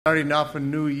Starting off a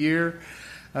new year.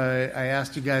 I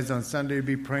asked you guys on Sunday to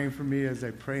be praying for me as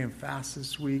I pray and fast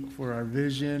this week for our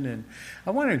vision. And I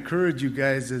want to encourage you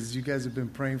guys, as you guys have been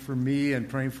praying for me and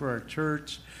praying for our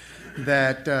church,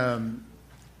 that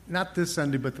not this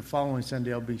Sunday, but the following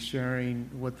Sunday, I'll be sharing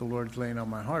what the Lord's laying on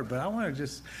my heart. But I want to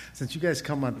just, since you guys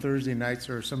come on Thursday nights,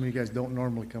 or some of you guys don't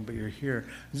normally come, but you're here,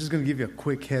 I'm just going to give you a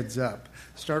quick heads up.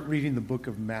 Start reading the book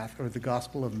of Matthew, or the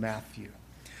Gospel of Matthew.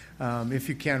 If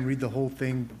you can, read the whole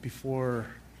thing before,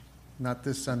 not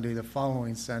this Sunday, the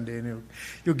following Sunday, and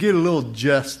you'll get a little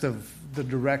gist of the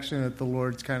direction that the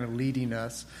Lord's kind of leading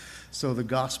us. So the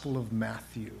Gospel of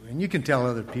Matthew. And you can tell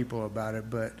other people about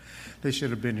it, but they should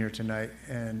have been here tonight,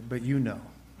 but you know.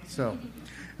 So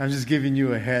I'm just giving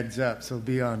you a heads up, so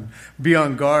be on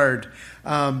guard.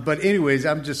 But anyways,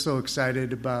 I'm just so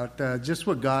excited about just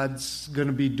what God's going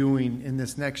to be doing in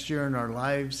this next year in our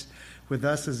lives, with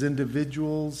us as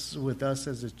individuals, with us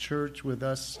as a church, with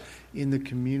us in the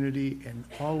community, and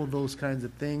all of those kinds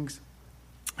of things.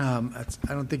 I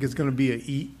don't think it's going to be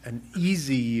an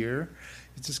easy year.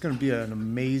 It's just going to be an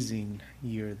amazing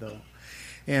year, though.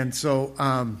 And so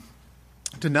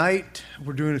tonight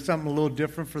we're doing something a little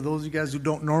different for those of you guys who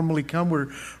don't normally come.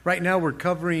 Right now we're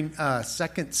covering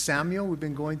 2 Samuel. We've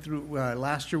been going through,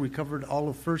 last year we covered all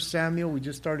of 1 Samuel. We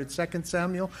just started 2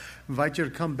 Samuel. I invite you to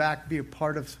come back, be a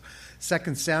part of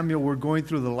 2 Samuel. We're going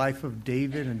through the life of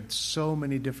David and so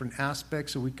many different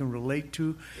aspects that we can relate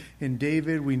to in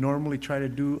David. We normally try to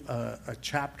do a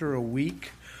chapter a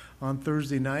week on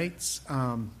Thursday nights.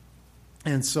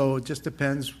 And so it just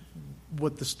depends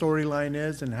what the storyline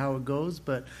is and how it goes.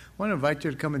 But I want to invite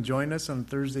you to come and join us on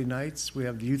Thursday nights. We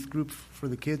have the youth group for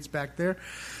the kids back there.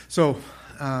 So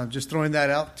just throwing that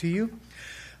out to you.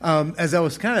 As I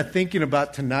was kind of thinking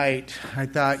about tonight, I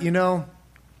thought,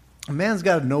 a man's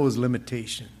got to know his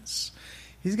limitations.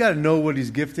 He's got to know what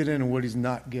he's gifted in and what he's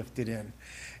not gifted in.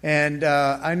 And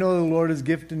I know the Lord has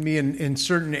gifted me in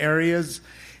certain areas.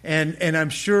 And I'm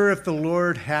sure if the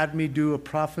Lord had me do a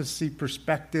prophecy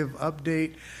perspective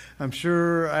update, I'm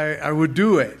sure I would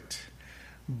do it.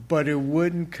 But it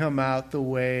wouldn't come out the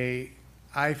way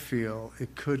I feel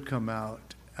it could come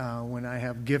out when I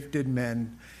have gifted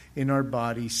men in our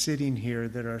body sitting here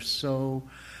that are so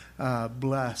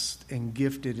blessed and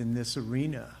gifted in this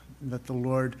arena, that the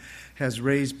Lord has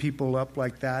raised people up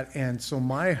like that. And so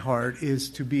my heart is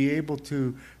to be able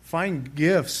to find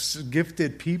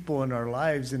gifted people in our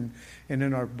lives and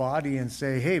in our body and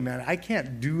say, hey, man, I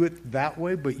can't do it that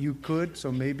way, but you could,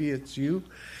 so maybe it's you.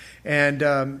 And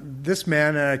this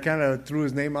man, I kind of threw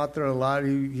his name out there a lot.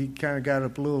 He kind of got a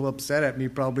little upset at me,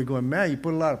 probably going, man, you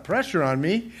put a lot of pressure on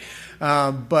me.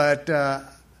 But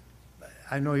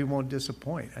I know he won't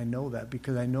disappoint. I know that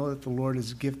because I know that the Lord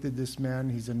has gifted this man.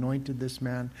 He's anointed this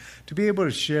man to be able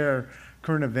to share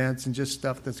current events and just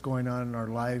stuff that's going on in our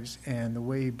lives. And the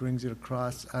way he brings it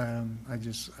across, I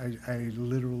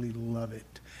literally love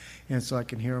it. And so I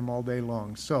can hear him all day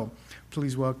long. So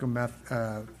please welcome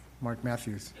Mark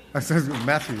Matthews. Mark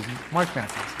Matthews.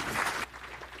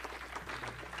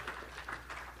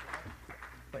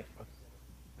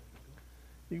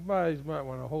 You guys might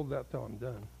want to hold that till I'm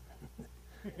done.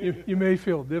 You may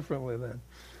feel differently then.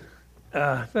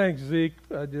 Thanks, Zeke.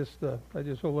 I just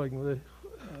hope I can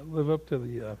live up to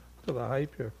the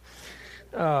hype here.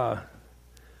 Well,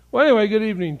 anyway, good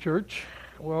evening, church.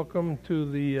 Welcome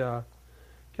to the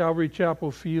Calvary Chapel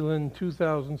Phelan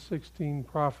 2016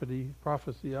 prophecy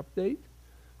update.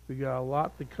 We got a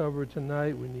lot to cover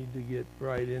tonight. We need to get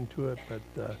right into it,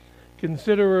 but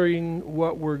considering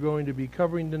what we're going to be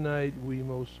covering tonight, we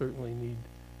most certainly need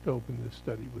to open this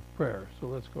study with prayer. So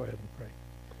let's go ahead and pray.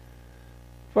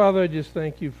 Father, I just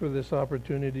thank you for this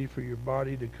opportunity for your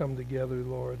body to come together,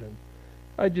 Lord. And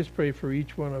I just pray for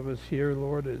each one of us here,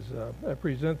 Lord, as I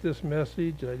present this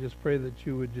message. I just pray that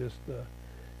you would just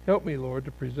help me, Lord,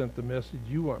 to present the message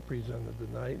you want presented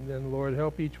tonight. And then, Lord,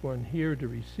 help each one here to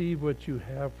receive what you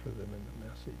have for them in the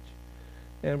message.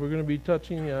 And we're going to be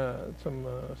touching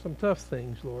some tough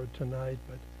things, Lord, tonight.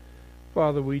 But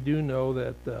Father, we do know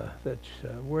that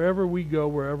wherever we go,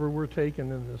 wherever we're taken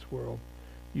in this world,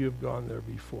 you have gone there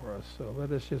before us. So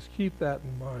let us just keep that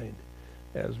in mind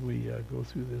as we go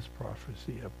through this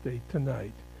prophecy update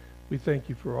tonight. We thank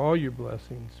you for all your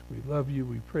blessings. We love you.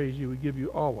 We praise you. We give you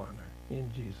all honor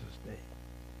in Jesus'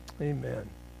 name.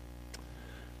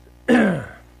 Amen.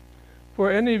 For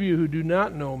any of you who do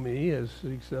not know me, as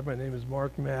Zeke said, my name is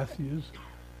Mark Matthews.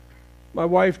 My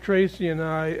wife Tracy and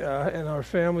I and our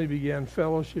family began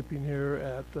fellowshipping here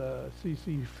at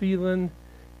CC Phelan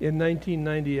in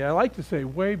 1990. I like to say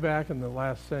way back in the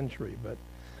last century, but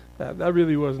that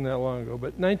really wasn't that long ago.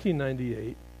 But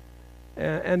 1998,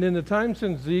 And in the time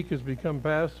since Zeke has become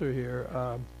pastor here,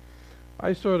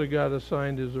 I sort of got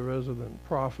assigned as a resident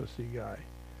prophecy guy.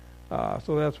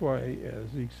 So that's why, as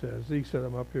Zeke said,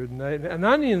 I'm up here tonight. And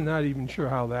I'm not even sure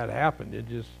how that happened. It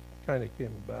just kind of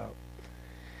came about.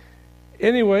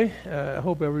 Anyway, I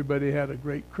hope everybody had a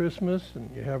great Christmas and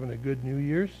you're having a good New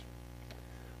Year's.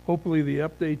 Hopefully the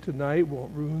update tonight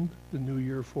won't ruin the new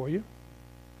year for you.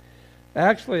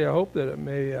 Actually, I hope that it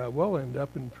may well end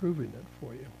up improving it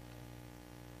for you.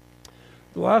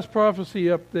 The last prophecy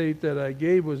update that I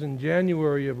gave was in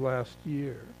January of last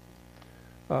year.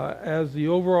 As the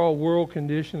overall world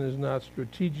condition has not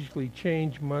strategically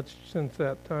changed much since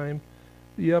that time,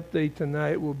 the update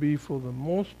tonight will be, for the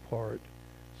most part,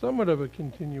 somewhat of a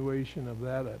continuation of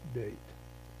that update.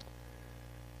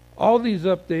 All these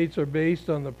updates are based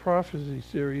on the prophecy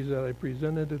series that I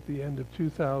presented at the end of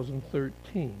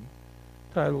 2013,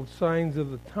 titled Signs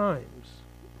of the Times,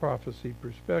 Prophecy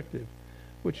Perspective,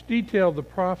 which detailed the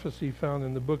prophecy found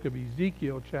in the book of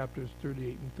Ezekiel, chapters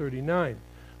 38 and 39.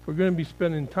 We're going to be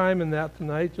spending time in that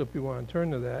tonight, so if you want to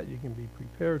turn to that, you can be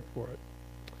prepared for it.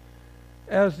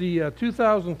 As the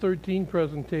 2013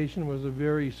 presentation was a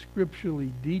very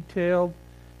scripturally detailed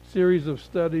series of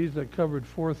studies that covered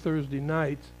 4 Thursday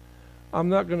nights, I'm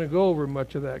not going to go over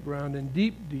much of that ground in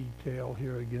deep detail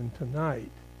here again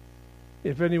tonight.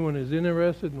 If anyone is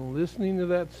interested in listening to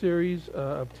that series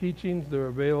of teachings, they're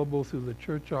available through the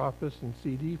church office in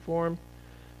CD form,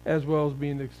 as well as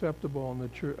being accessible on the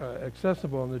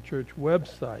church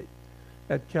website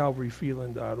at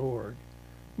calvaryphelan.org.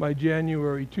 My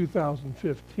January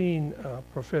 2015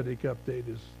 prophetic update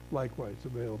is likewise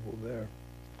available there.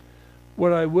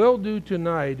 What I will do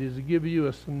tonight is give you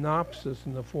a synopsis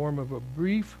in the form of a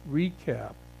brief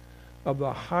recap of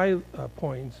the high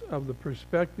points of the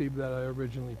perspective that I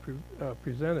originally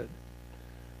presented,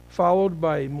 followed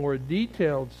by a more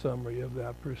detailed summary of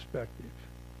that perspective.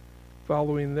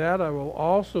 Following that, I will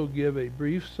also give a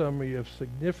brief summary of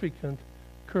significant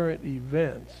current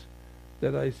events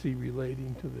that I see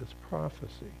relating to this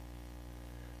prophecy.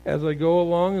 As I go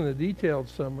along in the detailed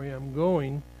summary, I'm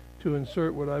going to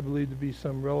insert what I believe to be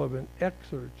some relevant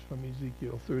excerpts from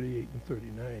Ezekiel 38 and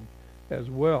 39 as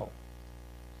well.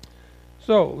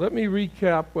 So, let me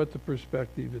recap what the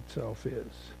perspective itself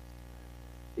is.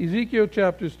 Ezekiel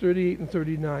chapters 38 and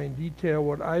 39 detail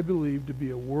what I believe to be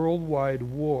a worldwide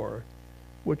war,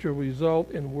 which will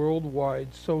result in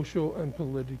worldwide social and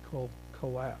political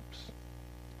collapse.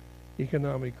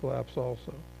 Economic collapse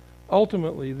also.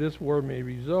 Ultimately, this war may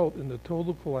result in the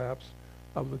total collapse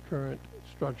of the current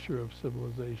structure of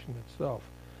civilization itself.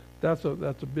 That's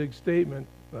a big statement,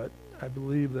 but I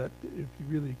believe that if you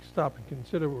really stop and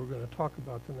consider what we're going to talk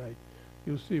about tonight,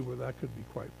 you'll see where that could be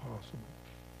quite possible.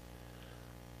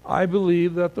 I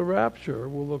believe that the rapture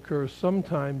will occur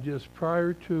sometime just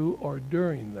prior to or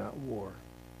during that war,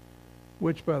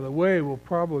 which, by the way, will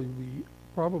probably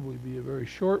be a very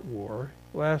short war,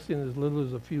 lasting as little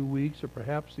as a few weeks or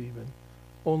perhaps even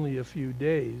only a few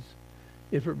days,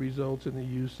 if it results in the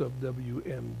use of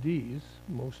WMDs,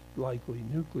 most likely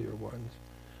nuclear ones,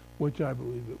 which I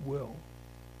believe it will.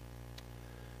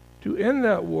 To end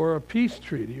that war, a peace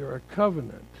treaty or a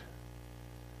covenant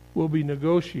will be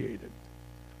negotiated.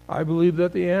 I believe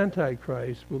that the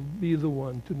Antichrist will be the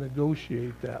one to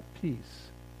negotiate that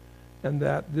peace, and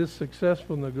that this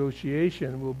successful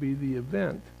negotiation will be the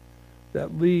event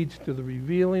that leads to the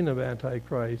revealing of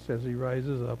Antichrist as he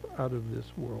rises up out of this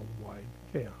worldwide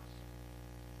chaos.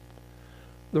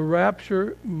 The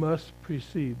rapture must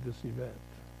precede this event,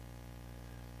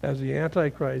 as the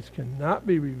Antichrist cannot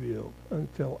be revealed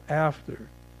until after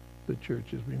the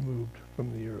church is removed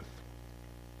from the earth.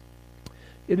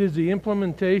 It is the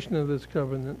implementation of this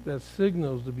covenant that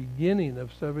signals the beginning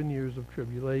of 7 years of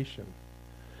tribulation.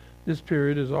 This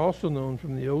period is also known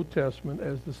from the Old Testament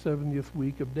as the 70th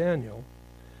week of Daniel,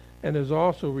 and is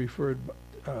also referred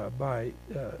by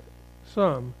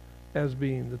some as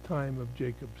being the time of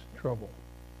Jacob's trouble.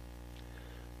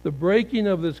 The breaking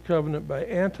of this covenant by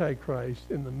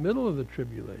Antichrist in the middle of the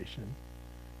tribulation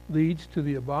leads to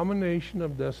the abomination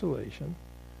of desolation,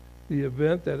 the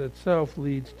event that itself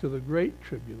leads to the Great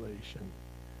Tribulation,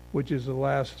 which is the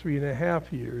last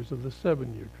 3.5 years of the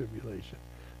 7-year tribulation.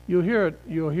 You'll hear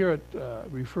it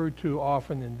referred to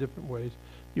often in different ways.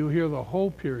 You'll hear the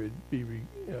whole period be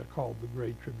called the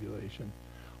Great Tribulation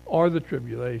or the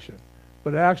Tribulation.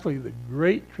 But actually the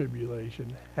Great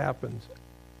Tribulation happens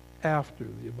after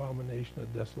the abomination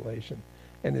of desolation,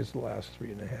 and it's the last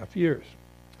 3.5 years.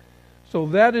 So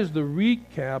that is the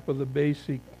recap of the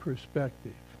basic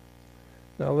perspective.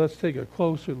 Now let's take a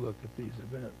closer look at these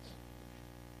events.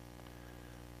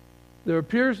 There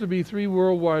appears to be 3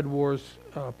 worldwide wars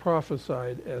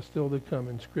prophesied as still to come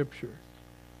in Scripture.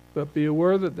 But be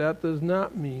aware that that does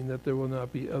not mean that there will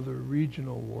not be other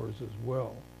regional wars as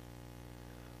well.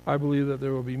 I believe that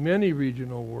there will be many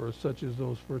regional wars such as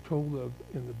those foretold of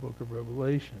in the book of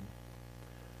Revelation.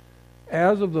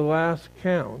 As of the last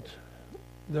count,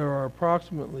 there are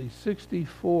approximately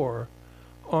 64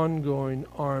 ongoing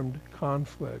armed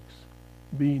conflicts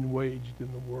being waged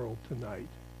in the world tonight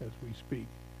as we speak.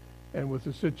 And with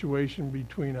the situation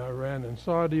between Iran and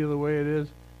Saudi the way it is,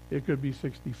 it could be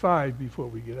 65 before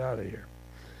we get out of here.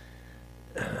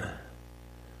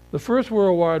 The first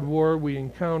worldwide war we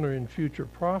encounter in future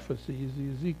prophecy is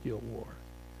the Ezekiel War,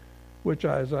 which,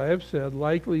 as I have said,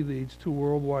 likely leads to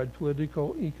worldwide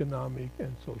political, economic,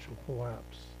 and social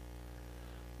collapse.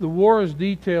 The war, as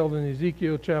detailed in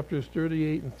Ezekiel chapters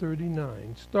 38 and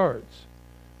 39, starts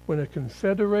when a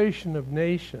confederation of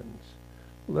nations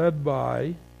led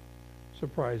by,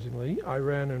 surprisingly,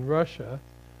 Iran and Russia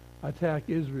attack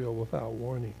Israel without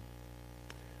warning.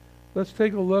 Let's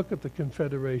take a look at the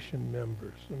confederation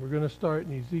members, and we're going to start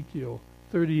in Ezekiel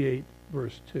 38,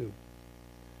 verse 2.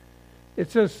 It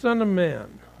says, Son of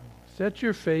man, set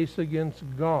your face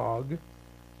against Gog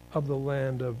of the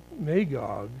land of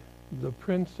Magog, the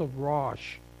prince of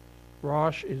Rosh.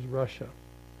 Rosh is Russia.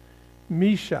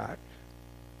 Meshach,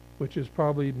 which is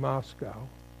probably Moscow,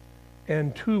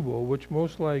 and Tubal, which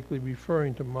most likely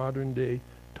referring to modern-day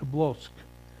Tobolsk,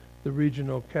 the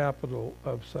regional capital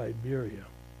of Siberia.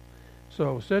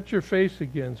 So set your face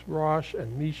against Rosh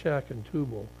and Meshach and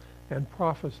Tubal and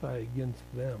prophesy against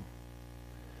them.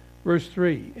 Verse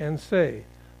 3, and say,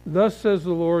 Thus says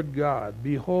the Lord God,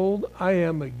 Behold, I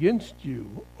am against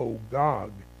you, O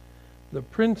Gog, the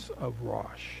prince of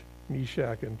Rosh,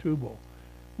 Meshach, and Tubal.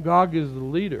 Gog is the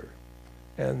leader.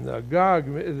 And Gog,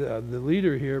 the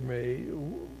leader here, may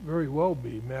very well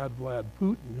be Mad Vlad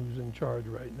Putin, who's in charge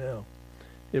right now,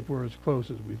 if we're as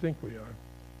close as we think we are.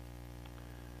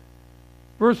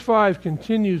 Verse 5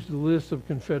 continues the list of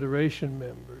confederation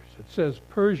members. It says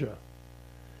Persia,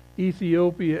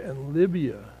 Ethiopia, and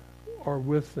Libya are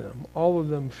with them, all of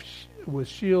them with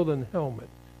shield and helmet,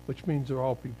 which means they're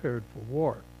all prepared for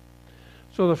war.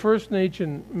 So the first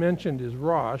nation mentioned is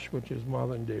Rosh, which is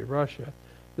modern-day Russia.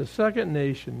 The second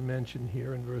nation mentioned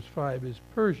here in verse 5 is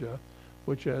Persia,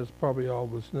 which, as probably all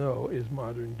of us know, is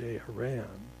modern-day Iran.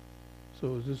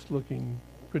 So is this looking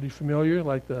pretty familiar,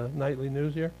 like the nightly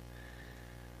news here?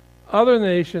 Other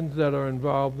nations that are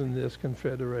involved in this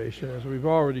confederation, as we've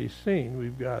already seen,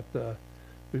 we've got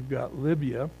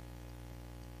Libya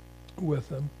with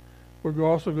them. We're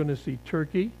also going to see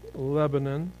Turkey,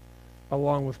 Lebanon,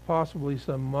 along with possibly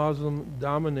some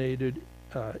Muslim-dominated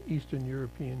Eastern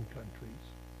European countries,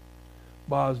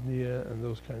 Bosnia and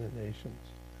those kind of nations.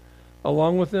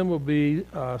 Along with them will be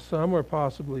some or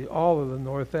possibly all of the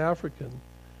North African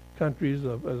countries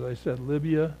of, as I said,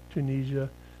 Libya, Tunisia,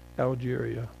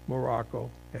 Algeria, Morocco,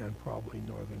 and probably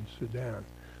northern Sudan.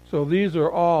 So these are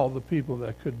all the people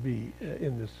that could be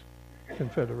in this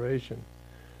confederation.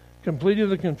 Completing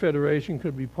the confederation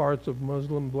could be parts of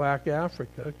Muslim black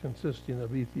Africa, consisting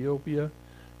of Ethiopia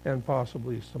and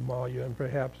possibly Somalia and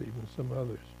perhaps even some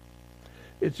others.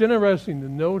 It's interesting to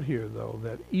note here, though,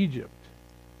 that Egypt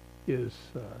is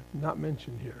not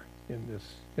mentioned here in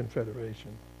this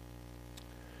confederation.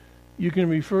 You can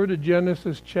refer to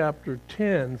Genesis chapter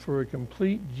 10 for a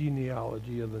complete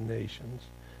genealogy of the nations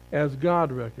as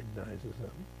God recognizes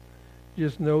them.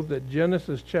 Just note that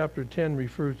Genesis chapter 10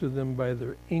 refers to them by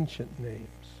their ancient names.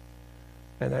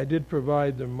 And I did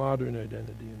provide their modern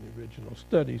identity in the original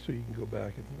study, so you can go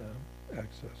back and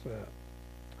access that.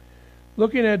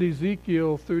 Looking at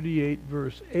Ezekiel 38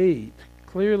 verse 8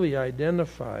 clearly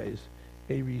identifies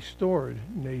a restored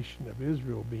nation of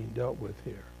Israel being dealt with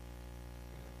here.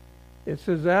 It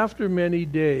says, after many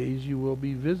days you will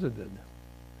be visited.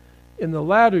 In the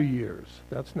latter years,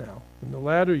 that's now, in the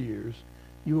latter years,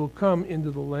 you will come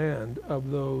into the land of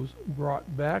those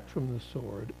brought back from the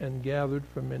sword and gathered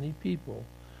from many people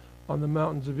on the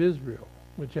mountains of Israel,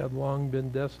 which had long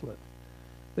been desolate.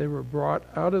 They were brought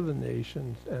out of the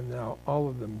nations, and now all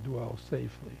of them dwell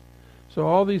safely. So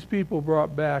all these people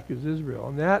brought back is Israel,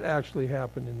 and that actually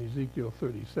happened in Ezekiel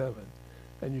 37.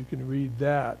 And you can read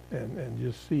that and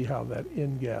just see how that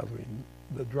ingathering,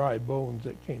 the dry bones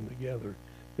that came together,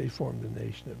 they formed the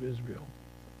nation of Israel.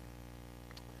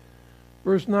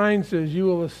 Verse 9 says, you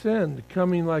will ascend,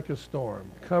 coming like a storm,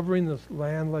 covering the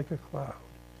land like a cloud.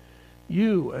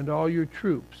 You and all your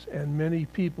troops and many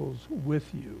peoples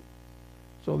with you.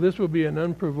 So this will be an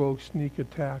unprovoked sneak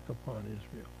attack upon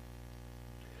Israel.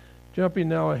 Jumping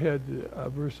now ahead to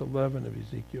verse 11 of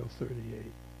Ezekiel 38.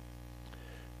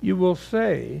 You will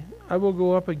say, I will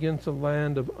go up against a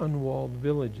land of unwalled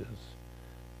villages.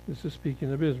 This is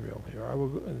speaking of Israel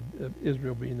here.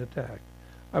 Israel being attacked.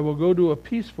 I will go to a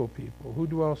peaceful people who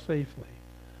dwell safely,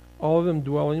 all of them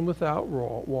dwelling without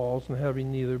walls and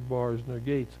having neither bars nor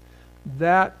gates.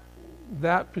 That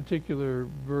particular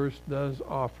verse does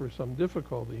offer some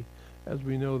difficulty, as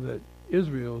we know that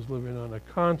Israel is living on a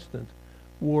constant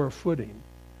war footing.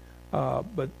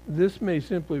 But this may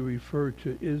simply refer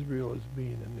to Israel as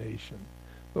being a nation.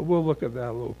 But we'll look at that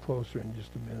a little closer in just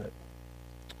a minute.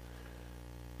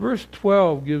 Verse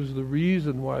 12 gives the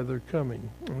reason why they're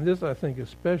coming. And this, I think,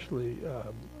 especially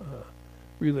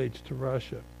relates to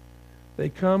Russia. They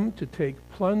come to take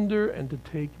plunder and to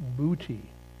take booty,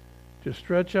 to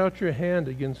stretch out your hand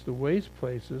against the waste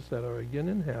places that are again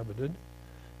inhabited,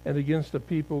 and against the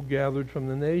people gathered from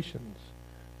the nations,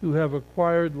 who have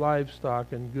acquired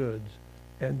livestock and goods,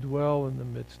 and dwell in the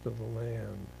midst of the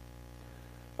land.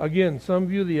 Again, some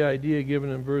view the idea given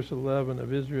in verse 11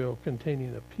 of Israel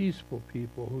containing a peaceful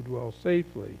people who dwell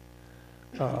safely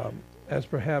as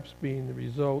perhaps being the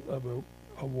result of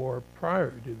a war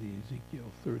prior to the Ezekiel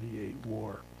 38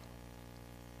 war.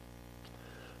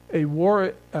 A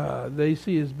war they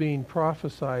see as being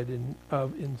prophesied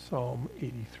in Psalm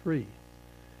 83.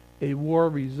 A war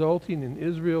resulting in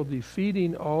Israel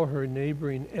defeating all her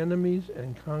neighboring enemies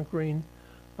and conquering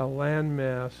a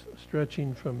landmass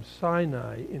stretching from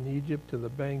Sinai in Egypt to the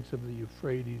banks of the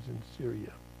Euphrates in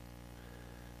Syria.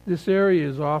 This area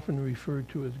is often referred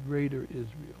to as Greater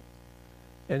Israel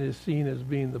and is seen as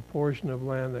being the portion of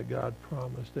land that God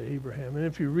promised to Abraham. And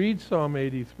if you read Psalm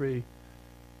 83,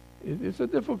 it's a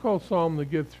difficult psalm to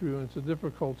get through, and it's a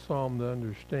difficult psalm to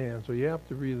understand. So you have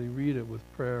to really read it with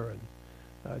prayer and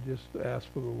just ask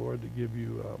for the Lord to give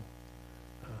you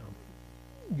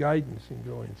guidance in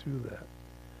going through that.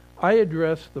 I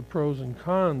addressed the pros and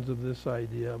cons of this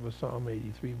idea of a Psalm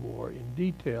 83 war in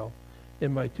detail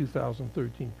in my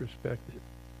 2013 perspective.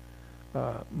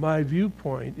 My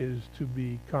viewpoint is to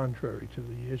be contrary to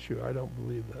the issue. I don't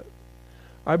believe that.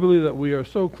 I believe that we are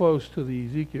so close to the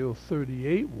Ezekiel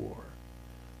 38 war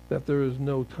that there is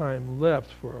no time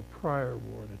left for a prior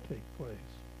war to take place.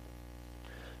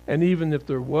 And even if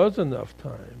there was enough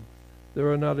time,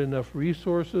 there are not enough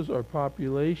resources or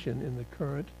population in the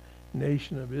current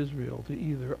nation of Israel to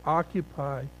either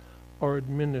occupy or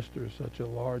administer such a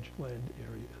large land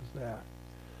area as that.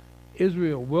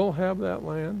 Israel will have that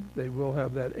land, they will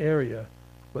have that area,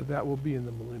 but that will be in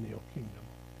the millennial kingdom.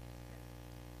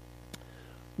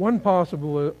 One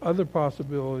other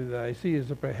possibility that I see is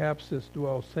that perhaps this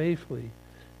dwell safely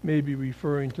may be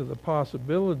referring to the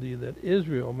possibility that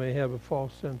Israel may have a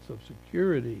false sense of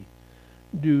security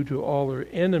due to all her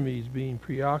enemies being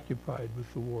preoccupied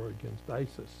with the war against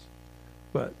ISIS.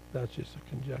 But that's just a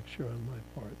conjecture on my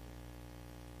part.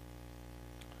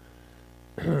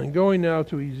 Going now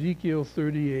to Ezekiel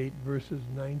 38, verses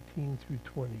 19 through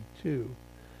 22.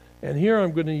 And here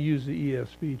I'm going to use the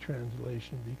ESV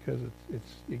translation because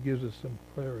it gives us some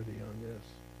clarity on this.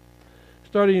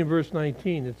 Starting in verse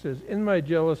 19, it says, In my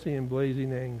jealousy and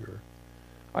blazing anger,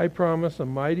 I promise a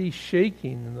mighty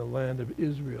shaking in the land of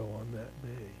Israel on that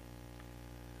day.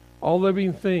 All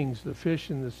living things, the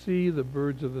fish in the sea, the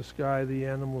birds of the sky, the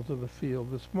animals of the field,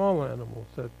 the small animals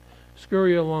that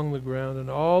scurry along the ground,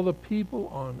 and all the people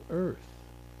on earth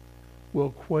will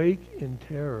quake in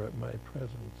terror at my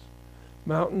presence.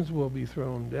 Mountains will be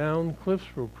thrown down,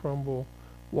 cliffs will crumble,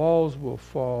 walls will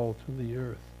fall to the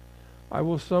earth. I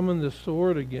will summon the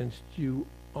sword against you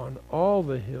on all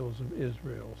the hills of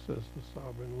Israel, says the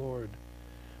sovereign Lord.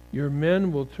 Your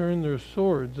men will turn their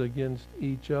swords against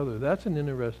each other. That's an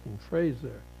interesting phrase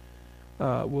there.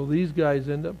 Will these guys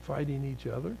end up fighting each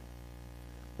other?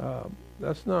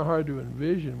 That's not hard to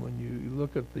envision when you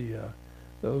look at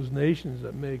those nations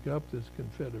that make up this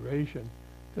confederation,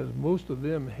 because most of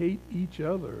them hate each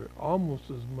other almost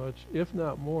as much, if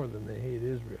not more, than they hate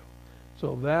Israel.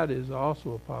 So that is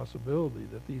also a possibility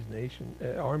that these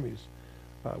armies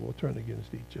will turn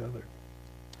against each other.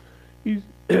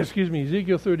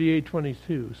 Ezekiel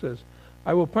 38:22 says,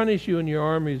 I will punish you and your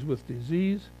armies with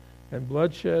disease and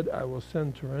bloodshed. I will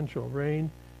send torrential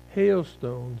rain,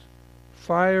 hailstones,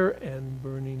 fire, and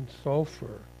burning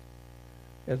sulfur.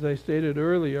 As I stated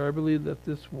earlier, I believe that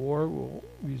this war will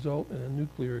result in a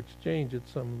nuclear exchange at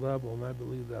some level, and I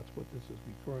believe that's what this is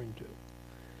referring to.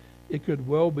 It could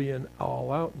well be an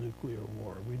all-out nuclear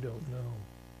war. We don't know.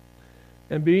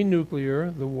 And being nuclear,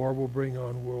 the war will bring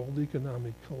on world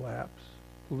economic collapse,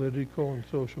 political and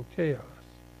social chaos.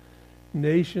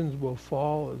 Nations will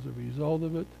fall as a result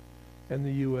of it, and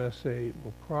the USA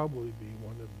will probably be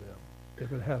one of them,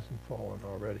 if it hasn't fallen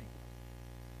already.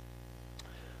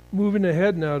 Moving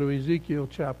ahead now to Ezekiel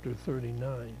chapter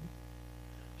 39,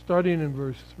 starting in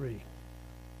verse 3.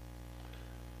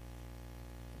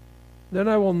 Then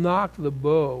I will knock the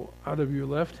bow out of your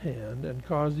left hand and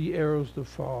cause the arrows to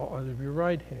fall out of your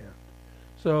right hand.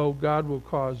 So God will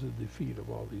cause the defeat of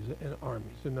all these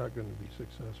armies. They're not going to be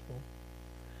successful.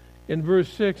 In verse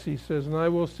 6 he says, and I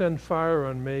will send fire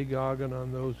on Magog and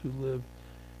on those who live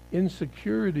in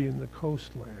security in the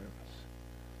coastlands.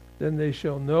 Then they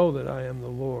shall know that I am the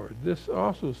Lord. This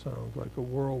also sounds like a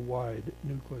worldwide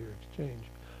nuclear exchange.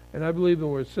 And I believe that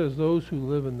where it says those who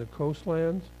live in the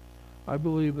coastlands, I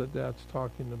believe that that's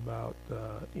talking about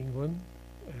England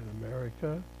and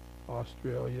America,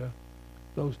 Australia,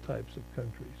 those types of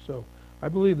countries. So I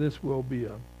believe this will be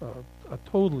a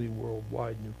totally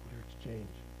worldwide nuclear exchange.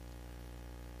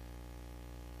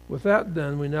 With that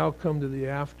then, we now come to the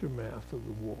aftermath of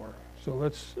the war. So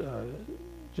let's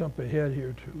jump ahead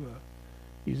here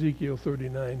to Ezekiel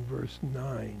 39, verse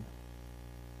 9.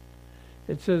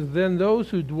 It says, then those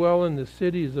who dwell in the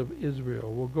cities of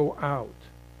Israel will go out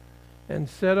and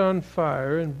set on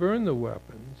fire and burn the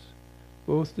weapons,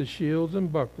 both the shields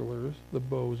and bucklers, the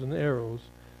bows and arrows,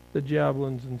 the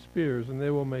javelins and spears, and they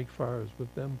will make fires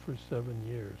with them for 7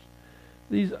 years.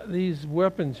 These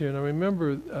weapons here, now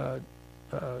remember,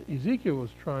 Ezekiel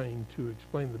was trying to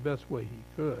explain the best way he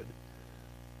could,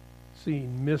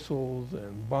 seeing missiles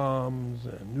and bombs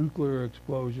and nuclear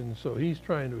explosions, so he's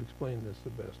trying to explain this the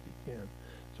best he can.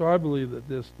 So I believe that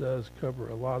this does cover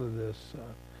a lot of this.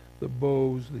 The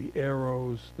bows, the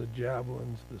arrows, the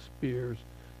javelins, the spears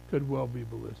could well be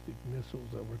ballistic missiles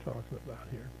that we're talking about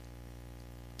here.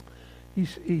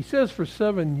 He says for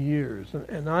 7 years,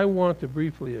 and I want to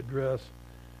briefly address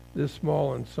this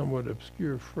small and somewhat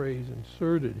obscure phrase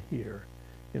inserted here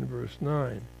in verse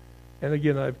 9. And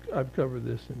again, I've covered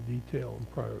this in detail in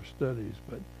prior studies,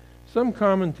 but some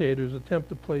commentators attempt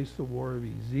to place the war of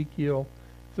Ezekiel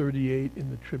 38 in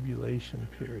the tribulation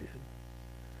period.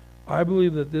 I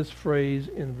believe that this phrase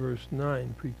in verse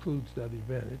 9 precludes that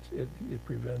event. It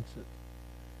prevents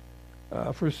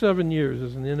it. For 7 years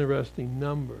is an interesting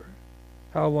number.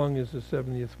 How long is the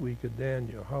 70th week of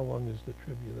Daniel? How long is the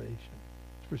tribulation?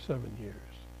 It's for 7 years.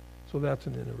 So that's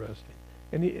an interesting.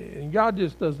 And God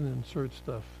just doesn't insert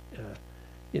stuff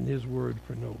in his word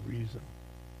for no reason.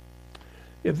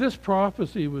 If this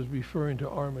prophecy was referring to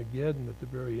Armageddon at the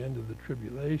very end of the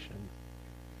tribulation,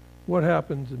 what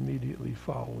happens immediately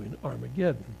following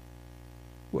Armageddon?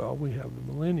 Well, we have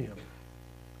the millennium.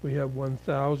 We have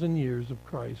 1,000 years of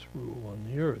Christ's rule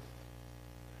on the earth.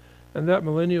 And that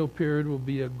millennial period will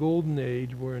be a golden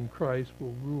age wherein Christ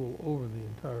will rule over the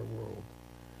entire world.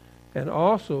 And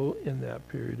also in that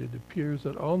period, it appears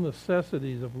that all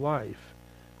necessities of life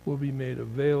will be made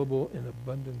available in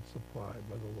abundant supply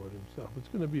by the Lord himself. It's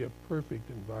going to be a perfect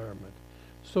environment,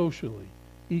 socially,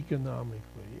 economically,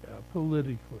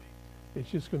 politically. It's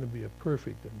just going to be a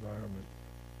perfect environment.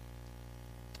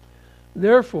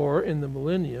 Therefore, in the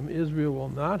millennium, Israel will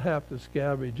not have to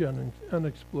scavenge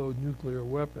unexploded nuclear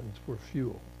weapons for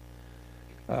fuel,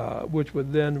 which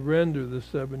would then render the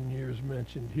 7 years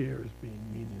mentioned here as being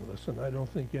meaningless. And I don't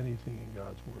think anything in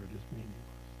God's word is meaningless.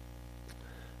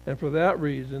 And for that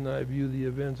reason, I view the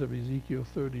events of Ezekiel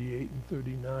 38 and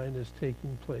 39 as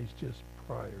taking place just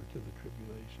prior to the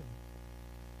tribulation.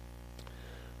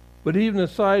 But even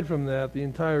aside from that, the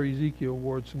entire Ezekiel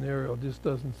war scenario just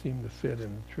doesn't seem to fit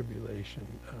in the tribulation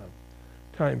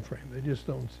time frame. They just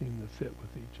don't seem to fit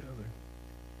with each other.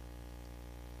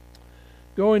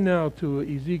 Going now to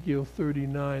Ezekiel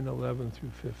 39, 11 through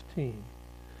 15.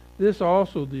 This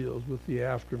also deals with the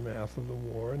aftermath of the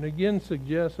war, and again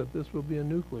suggests that this will be a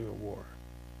nuclear war.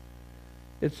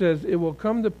 It says, it will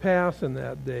come to pass in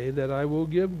that day that I will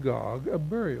give Gog a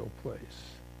burial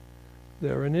place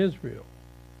there in Israel,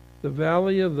 the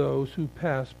valley of those who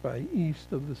pass by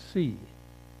east of the sea.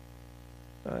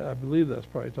 I believe that's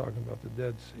probably talking about the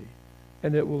Dead Sea.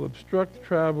 And it will obstruct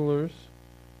travelers,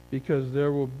 because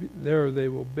there they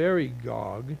will bury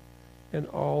Gog and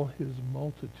all his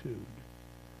multitude.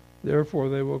 Therefore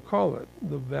they will call it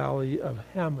the Valley of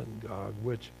Hamon-Gog,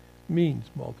 which means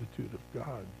multitude of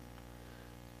God.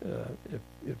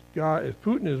 If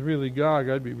Putin is really Gog,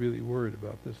 I'd be really worried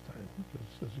about this time, because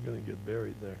this is going to get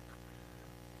buried there.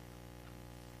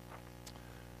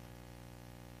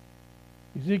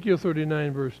 Ezekiel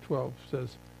 39 verse 12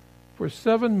 says, for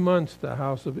 7 months the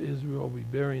house of Israel will be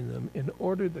burying them in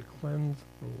order to cleanse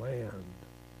the land.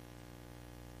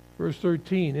 Verse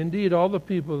 13, indeed all the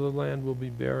people of the land will be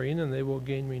burying, and they will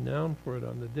gain renown for it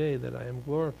on the day that I am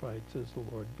glorified, says the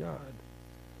Lord God.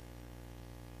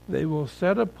 They will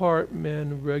set apart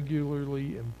men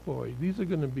regularly employed. These are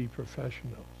going to be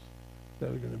professionals. that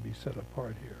are going to be set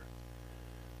apart here.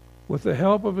 With the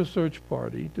help of a search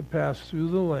party to pass through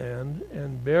the land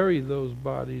and bury those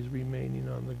bodies remaining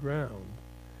on the ground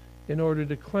in order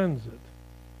to cleanse it.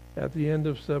 At the end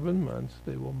of 7 months,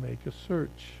 they will make a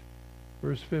search.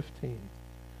 Verse 15.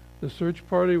 The search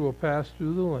party will pass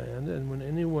through the land, and when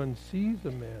anyone sees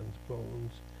a man's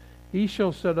bones, he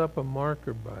shall set up a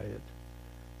marker by it,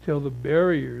 till the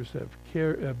buriers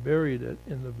have buried it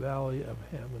in the valley of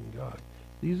Hammon Gog.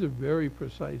 These are very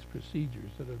precise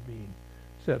procedures that are being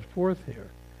set forth here.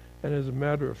 And as a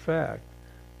matter of fact,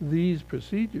 these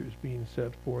procedures being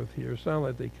set forth here sound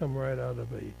like they come right out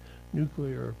of a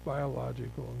nuclear,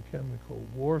 biological, and chemical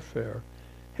warfare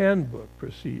handbook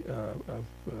of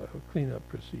cleanup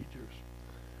procedures.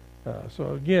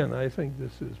 So again, I think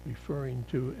this is referring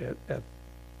to at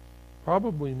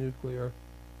probably nuclear,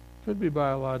 could be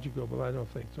biological, but I don't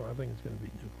think so. I think it's going to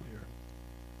be nuclear.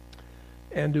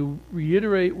 And to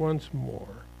reiterate once more,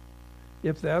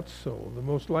 if that's so, the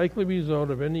most likely result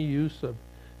of any use of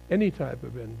any type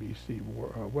of NBC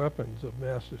weapons of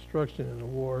mass destruction in a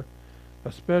war,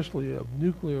 especially of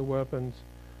nuclear weapons,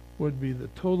 would be the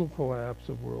total collapse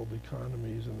of world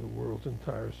economies and the world's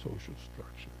entire social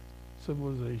structure.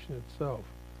 Civilization itself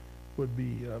would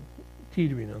be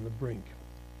teetering on the brink.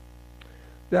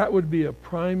 That would be a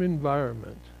prime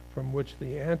environment from which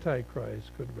the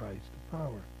Antichrist could rise to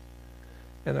power.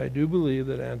 And I do believe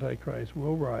that Antichrist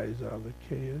will rise out of the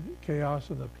chaos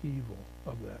and upheaval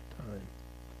of that time.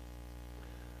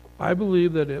 I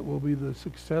believe that it will be the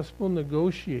successful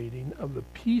negotiating of the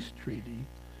peace treaty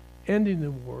ending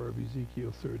the war of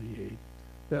Ezekiel 38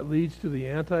 that leads to the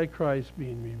Antichrist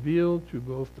being revealed through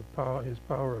both his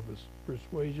power of his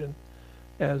persuasion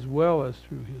as well as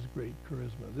through his great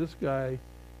charisma. This guy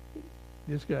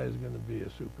is going to be a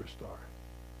superstar.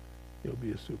 He'll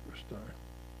be a superstar.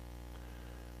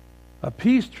 A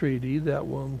peace treaty that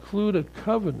will include a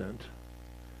covenant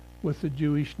with the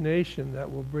Jewish nation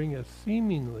that will bring a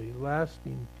seemingly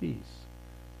lasting peace.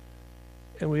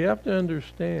 And we have to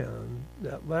understand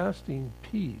that lasting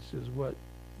peace is what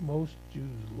most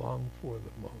Jews long for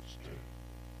the most.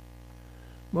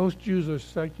 Most Jews are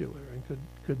secular and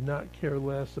could not care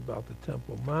less about the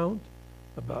Temple Mount,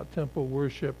 about temple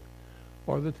worship,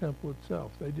 or the temple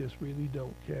itself. They just really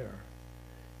don't care.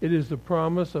 It is the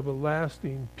promise of a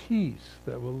lasting peace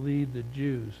that will lead the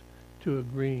Jews to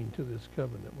agreeing to this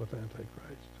covenant with Antichrist.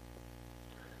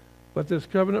 But this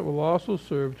covenant will also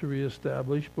serve to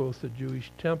reestablish both the Jewish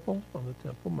temple on the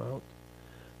Temple Mount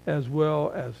as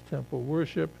well as temple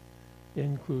worship,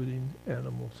 including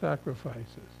animal sacrifices.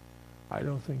 I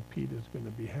don't think Pete is going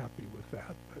to be happy with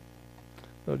that, but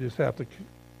they'll just have to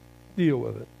deal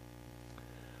with it.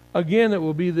 Again, it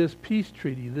will be this peace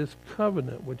treaty, this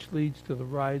covenant, which leads to the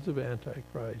rise of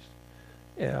Antichrist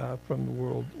from the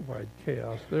worldwide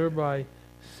chaos, thereby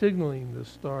signaling the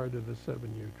start of the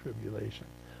 7-year tribulation.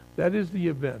 That is the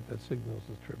event that signals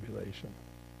the tribulation.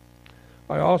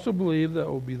 I also believe that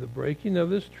will be the breaking of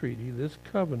this treaty, this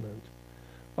covenant,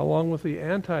 along with the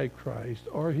Antichrist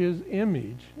or his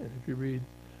image. And if you read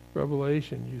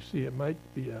Revelation, you see it might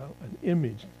be an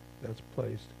image that's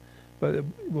placed. But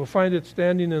we'll find it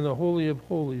standing in the Holy of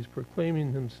Holies,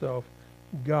 proclaiming himself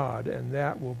God, and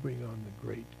that will bring on the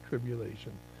great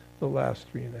tribulation, the last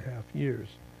 3.5 years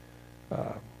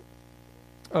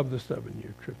of the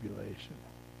 7-year tribulation.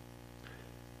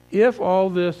 If all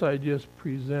this I just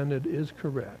presented is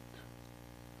correct,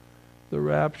 the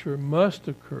rapture must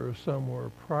occur somewhere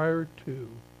prior to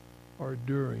or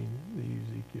during the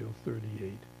Ezekiel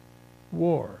 38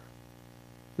 war.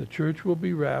 The church will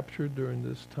be raptured during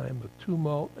this time of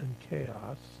tumult and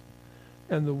chaos,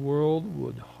 and the world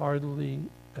would hardly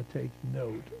take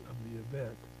note of the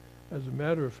event. As a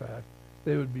matter of fact,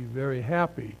 they would be very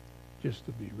happy just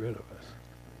to be rid of us.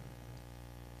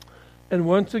 And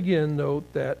once again,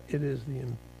 note that it is the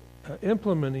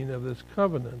implementing of this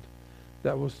covenant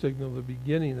that will signal the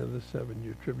beginning of the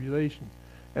 7-year tribulation.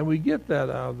 And we get that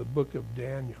out of the book of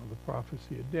Daniel, the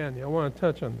prophecy of Daniel. I want to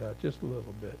touch on that just a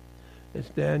little bit. It's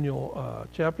Daniel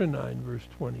chapter 9, verse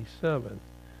 27.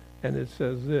 And it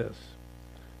says this.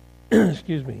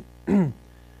 Excuse me.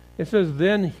 It says,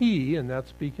 "Then he," and that's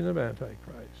speaking of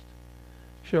Antichrist,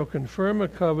 "shall confirm a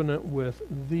covenant with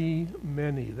the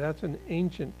many." That's an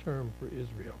ancient term for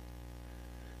Israel.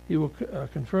 He will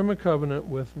confirm a covenant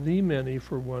with the many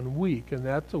for 1 week, and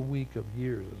that's a week of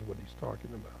years is what he's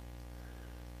talking about.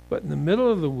 But in the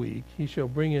middle of the week, he shall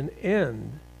bring an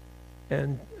end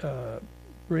to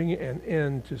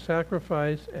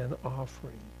sacrifice and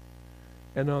offering.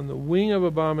 And on the wing of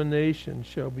abomination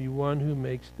shall be one who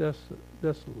makes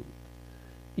desolate.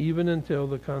 even until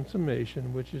the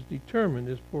consummation which is determined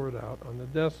is poured out on the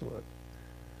desolate.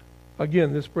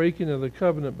 Again, this breaking of the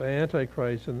covenant by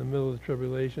Antichrist in the middle of the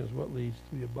tribulation is what leads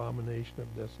to the abomination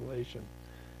of desolation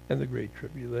and the great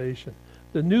tribulation.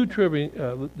 The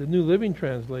New Living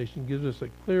Translation gives us a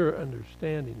clearer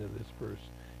understanding of this verse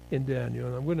in Daniel,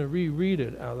 and I'm going to reread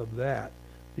it out of that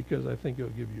because I think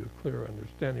it'll give you a clearer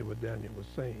understanding of what Daniel was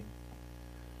saying.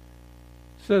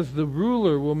 It says, the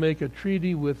ruler will make a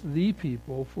treaty with the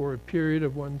people for a period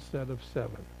of one set of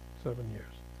 7 years.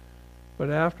 But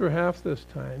after half this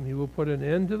time, he will put an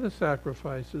end to the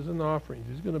sacrifices and offerings.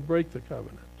 He's going to break the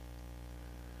covenant.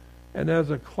 And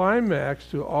as a climax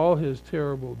to all his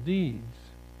terrible deeds,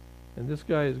 and this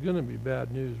guy is going to be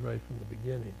bad news right from the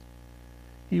beginning,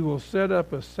 he will set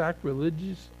up a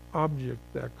sacrilegious object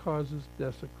that causes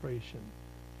desecration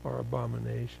or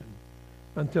abomination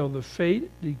until the fate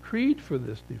decreed for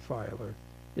this defiler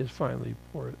is finally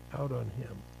poured out on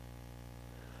him.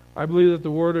 I believe that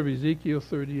the word of Ezekiel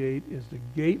 38 is the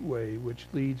gateway which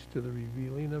leads to the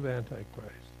revealing of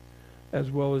Antichrist, as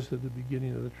well as to the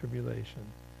beginning of the tribulation.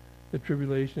 The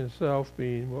tribulation itself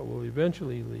being what will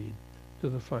eventually lead to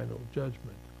the final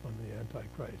judgment on the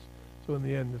Antichrist. So in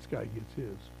the end, this guy gets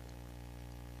his.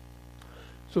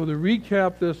 So to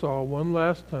recap this all one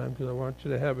last time, because I want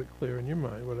you to have it clear in your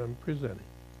mind what I'm presenting.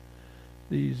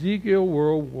 The Ezekiel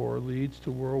World War leads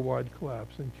to worldwide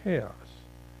collapse and chaos.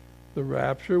 The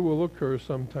rapture will occur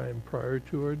sometime prior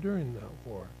to or during that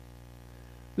war.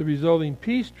 The resulting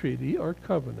peace treaty, or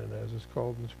covenant as is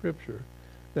called in Scripture,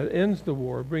 that ends the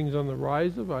war brings on the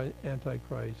rise of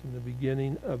Antichrist and the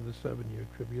beginning of the 7-year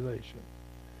tribulation.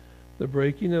 The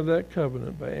breaking of that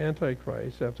covenant by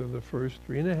Antichrist after the first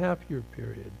 3.5-year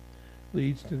period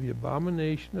leads to the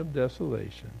abomination of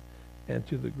desolation and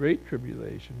to the great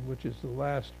tribulation, which is the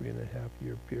last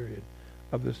 3.5-year period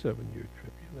of the 7-year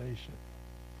tribulation.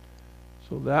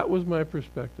 So that was my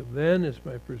perspective then, it's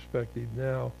my perspective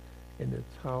now, and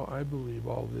it's how I believe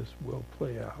all this will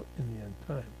play out in the end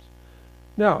times.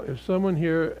 Now, if someone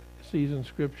here sees in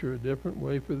Scripture a different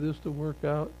way for this to work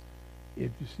out,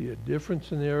 if you see a different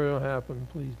scenario happen,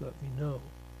 please let me know.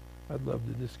 I'd love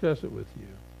to discuss it with you.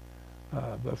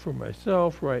 But for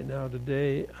myself, right now,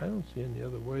 today, I don't see any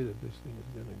other way that this thing is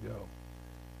going to go.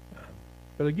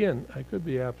 But again, I could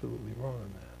be absolutely wrong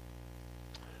on that.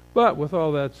 But with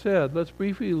all that said, let's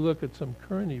briefly look at some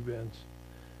current events.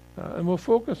 And we'll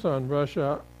focus on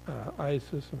Russia,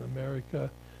 ISIS, and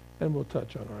America, and we'll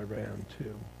touch on Iran,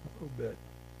 too, a little bit.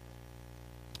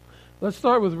 Let's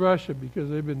start with Russia because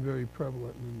they've been very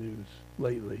prevalent in the news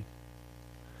lately.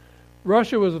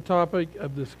 Russia was a topic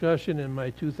of discussion in my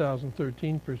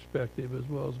 2013 perspective as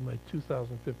well as my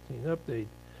 2015 update,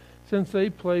 since they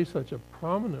play such a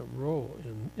prominent role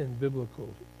in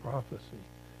biblical prophecy.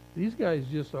 These guys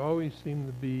just always seem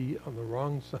to be on the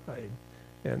wrong side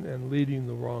and leading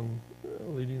the wrong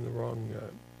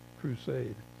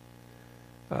crusade.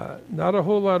 Not a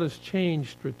whole lot has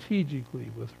changed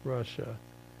strategically with Russia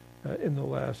in the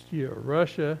last year.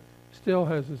 Russia still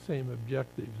has the same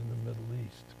objectives in the Middle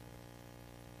East.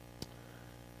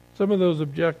 Some of those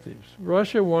objectives.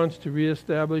 Russia wants to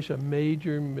reestablish a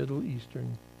major Middle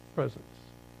Eastern presence.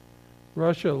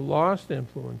 Russia lost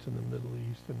influence in the Middle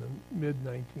East in the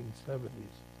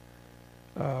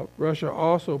mid-1970s. Russia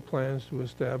also plans to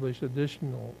establish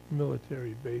additional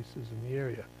military bases in the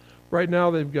area. Right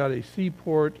now they've got a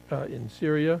seaport in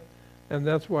Syria, and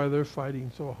that's why they're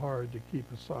fighting so hard to keep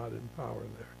Assad in power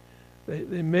there.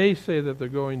 They may say that they're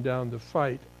going down to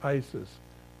fight ISIS,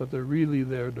 but they're really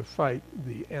there to fight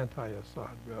the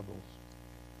anti-Assad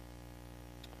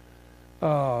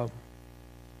rebels.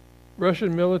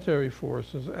 Russian military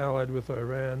forces allied with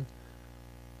Iran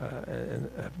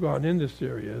and have gone into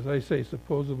Syria, as I say,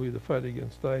 supposedly to fight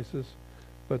against ISIS,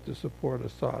 but to support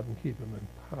Assad and keep him in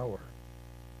power.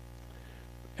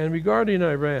 And regarding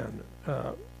Iran,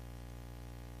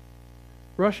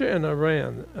 Russia and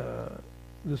Iran,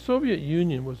 the Soviet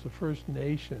Union was the first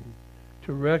nation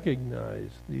to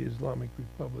recognize the Islamic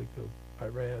Republic of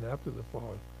Iran after the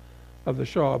fall of the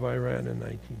Shah of Iran in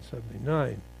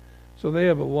 1979. So they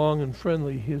have a long and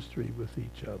friendly history with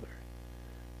each other.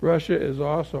 Russia is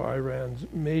also Iran's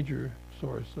major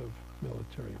source of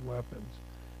military weapons.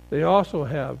 They also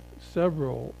have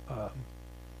several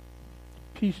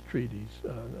peace treaties,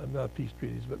 not peace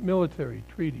treaties, but military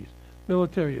treaties,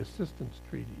 military assistance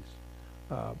treaties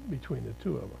between the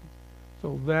two of them.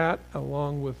 So that,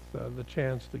 along with the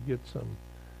chance to get some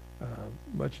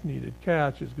much-needed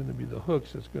cash, is going to be the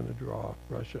hooks that's going to draw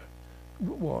Russia.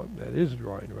 Well, that is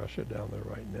drawing Russia down there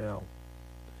right now.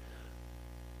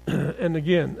 And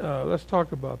again, let's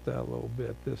talk about that a little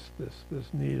bit,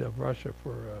 this need of Russia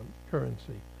for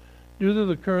currency. Due to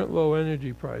the current low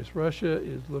energy price, Russia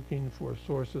is looking for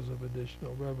sources of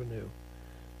additional revenue,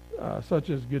 such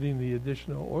as getting the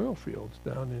additional oil fields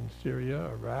down in Syria,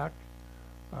 Iraq.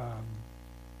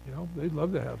 They'd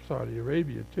love to have Saudi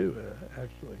Arabia too,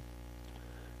 actually.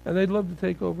 And they'd love to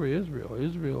take over Israel.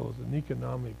 Israel is an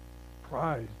economic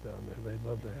prize down there. They'd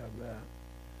love to have that.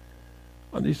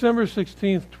 On December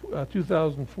 16th,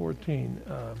 2014,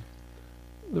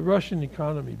 the Russian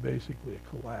economy basically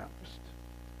collapsed.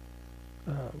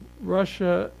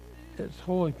 Russia, its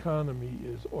whole economy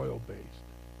is oil-based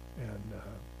and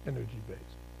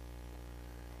energy-based.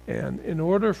 And in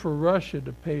order for Russia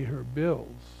to pay her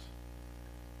bills,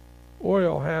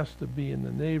 oil has to be in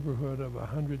the neighborhood of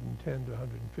 $110 to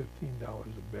 $115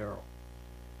 a barrel.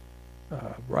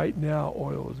 Right now,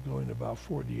 oil is going about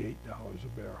 $48 a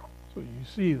barrel. So you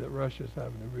see that Russia's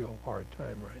having a real hard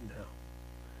time right now.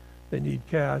 They need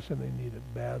cash and they need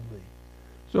it badly.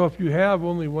 So if you have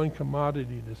only one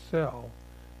commodity to sell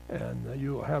and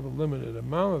you have a limited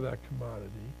amount of that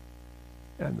commodity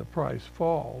and the price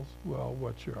falls, well,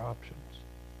 what's your options?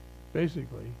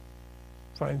 Basically,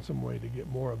 find some way to get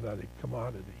more of that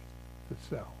commodity to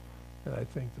sell. And I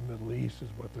think the Middle East is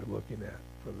what they're looking at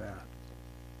for that.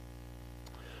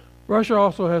 Russia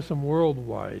also has some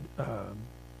worldwide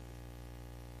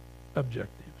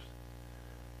objectives.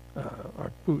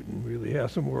 Our Putin really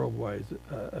has some worldwide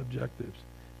objectives.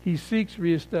 He seeks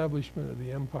reestablishment of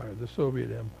the empire, the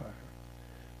Soviet Empire,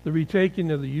 the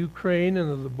retaking of the Ukraine and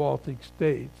of the Baltic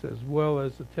states, as well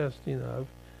as the testing of,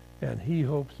 and he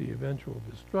hopes the eventual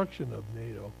destruction of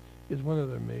NATO, is one of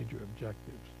their major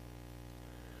objectives.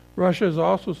 Russia is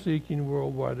also seeking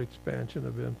worldwide expansion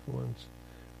of influence,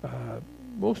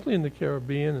 mostly in the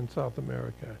Caribbean and South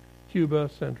America,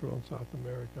 Cuba, Central and South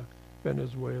America,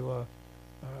 Venezuela.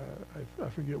 I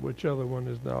forget which other one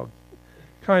is now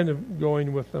kind of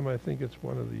going with them. I think it's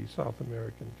one of the South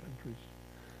American countries,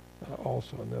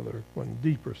 also another one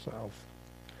deeper south.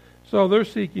 So they're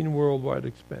seeking worldwide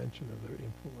expansion of their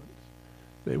influence.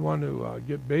 They want to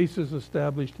get bases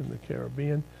established in the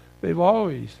Caribbean. They've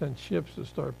always sent ships to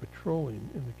start patrolling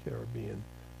in the Caribbean,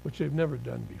 which they've never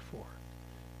done before.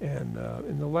 And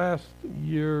in the last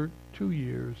year, 2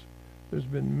 years, there's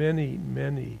been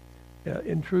many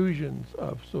intrusions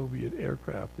of Soviet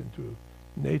aircraft into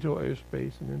NATO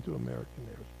airspace and into American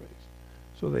airspace.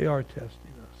 So they are testing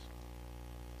us.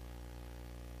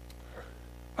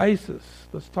 ISIS.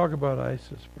 Let's talk about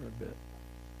ISIS for a bit.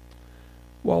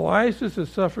 While ISIS has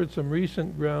suffered some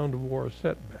recent ground war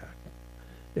setback,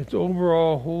 it's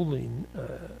overall holding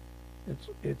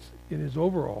it is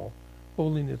overall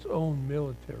holding its own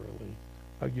militarily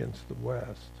against the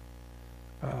West.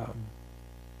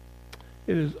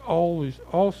 It is always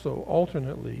also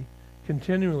alternately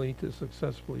continually to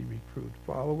successfully recruit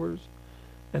followers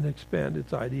and expand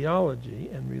its ideology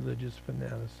and religious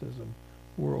fanaticism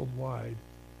worldwide.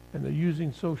 And they're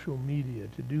using social media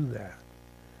to do that.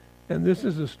 And this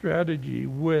is a strategy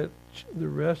which the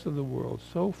rest of the world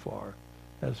so far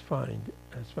has found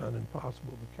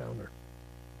impossible to counter.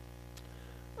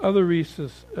 Other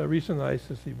recent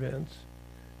ISIS events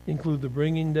include the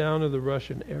bringing down of the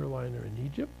Russian airliner in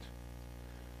Egypt,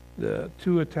 the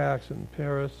 2 attacks in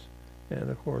Paris, and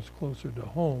of course closer to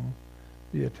home,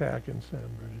 the attack in San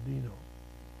Bernardino.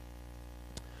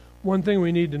 One thing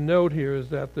we need to note here is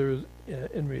that there is,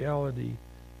 in reality,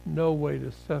 no way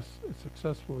to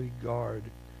successfully guard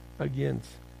against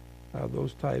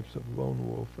those types of lone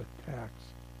wolf attacks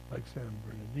like San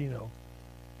Bernardino,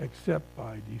 except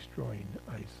by destroying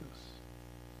ISIS.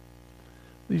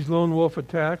 These lone wolf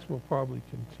attacks will probably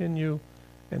continue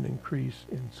and increase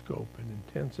in scope and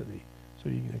intensity, so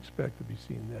you can expect to be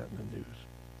seeing that in the news.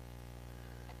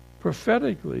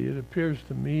 Prophetically, it appears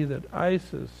to me that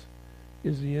ISIS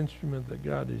is the instrument that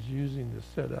God is using to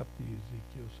set up the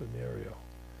Ezekiel scenario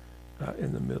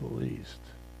in the Middle East.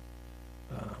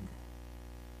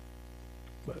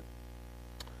 But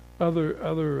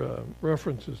other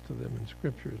references to them in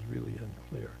Scripture is really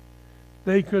unclear.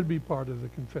 They could be part of the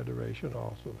confederation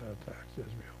also that attacks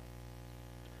Israel.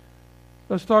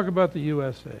 Let's talk about the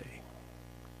USA.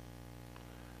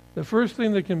 The first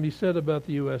thing that can be said about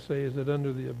the USA is that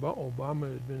under the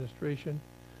Obama administration,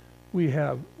 we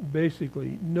have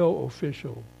basically no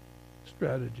official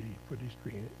strategy for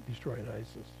destroying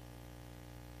ISIS.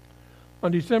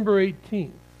 On December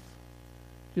 18th,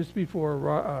 just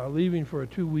before leaving for a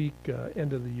 2-week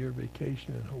end-of-the-year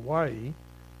vacation in Hawaii,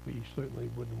 we certainly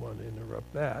wouldn't want to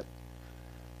interrupt that,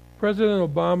 President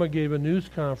Obama gave a news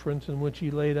conference in which he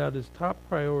laid out his top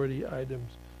priority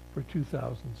items for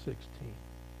 2016.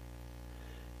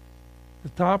 The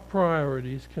top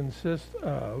priorities consist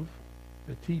of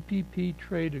the TPP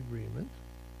trade agreement,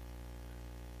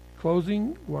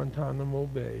 closing Guantanamo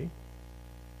Bay,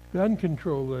 gun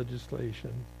control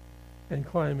legislation, and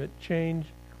climate change,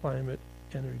 climate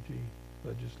energy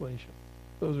legislation.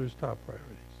 Those are his top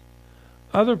priorities.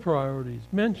 Other priorities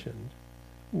mentioned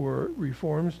were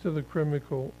reforms to the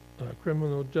criminal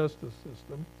justice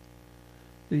system,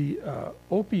 the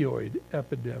opioid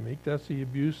epidemic, that's the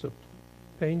abuse of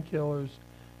painkillers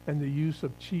and the use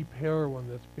of cheap heroin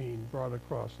that's being brought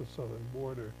across the southern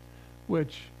border,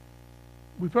 which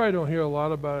we probably don't hear a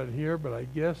lot about it here, but I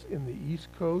guess in the East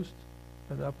Coast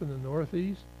and up in the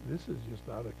Northeast, this is just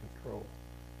out of control.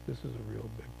 This is a real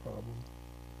big problem.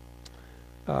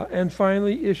 And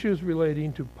finally, issues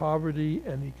relating to poverty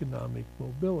and economic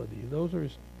mobility. Those are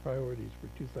his priorities for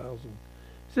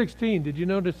 2016. Did you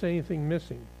notice anything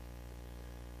missing?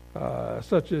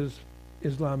 Such as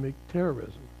Islamic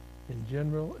terrorism in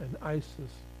general and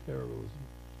ISIS terrorism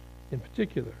in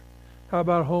particular. How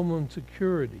about homeland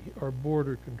security or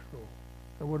border control?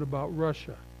 And what about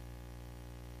Russia?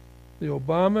 The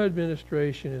Obama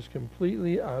administration is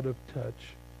completely out of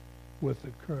touch with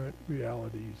the current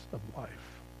realities of life.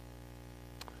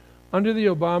 Under the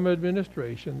Obama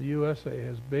administration, the USA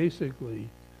has basically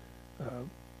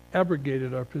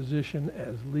abrogated our position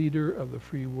as leader of the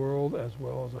free world as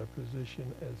well as our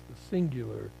position as the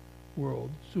singular world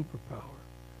superpower.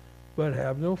 But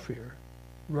have no fear,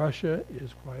 Russia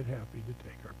is quite happy to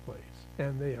take our place,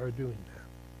 and they are doing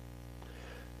that.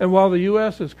 And while the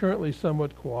U.S. is currently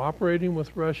somewhat cooperating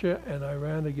with Russia and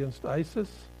Iran against ISIS,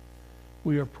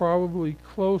 we are probably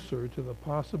closer to the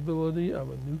possibility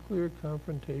of a nuclear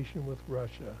confrontation with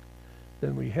Russia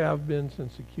than we have been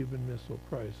since the Cuban Missile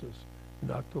Crisis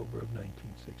in October of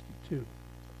 1962.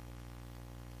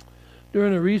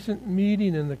 During a recent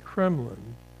meeting in the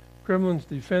Kremlin, Kremlin's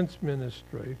defense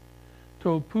ministry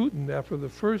told Putin that for the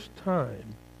first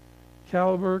time,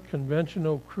 Caliber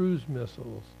conventional cruise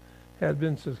missiles had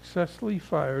been successfully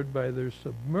fired by their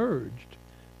submerged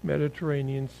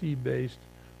Mediterranean Sea-based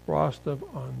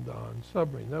Rostov-on-Don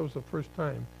submarine. That was the first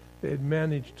time they had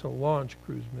managed to launch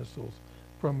cruise missiles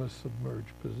from a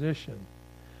submerged position.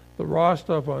 The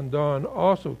Rostov-on-Don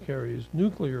also carries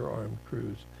nuclear-armed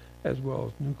crews as well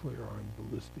as nuclear-armed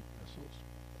ballistic missiles.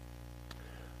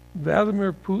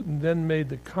 Vladimir Putin then made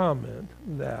the comment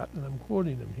that, and I'm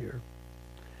quoting him here,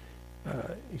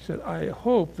 he said, "I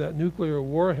hope that nuclear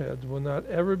warheads will not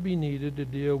ever be needed to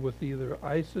deal with either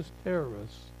ISIS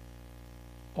terrorists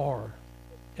or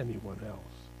anyone else."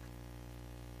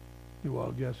 You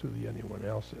all guess who the anyone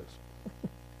else is.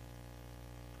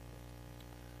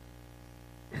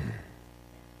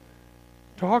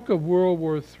 Talk of World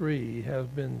War III has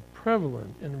been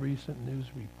prevalent in recent news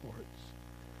reports.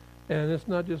 And it's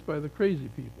not just by the crazy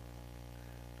people.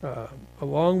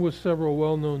 Along with several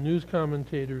well-known news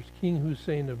commentators, King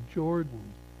Hussein of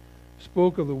Jordan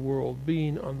spoke of the world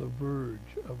being on the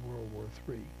verge of World War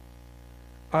III.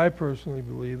 I personally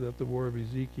believe that the war of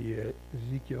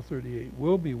Ezekiel 38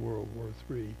 will be World War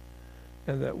III,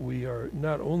 and that we are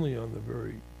not only on the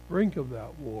very brink of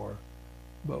that war,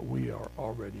 but we are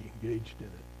already engaged in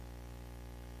it.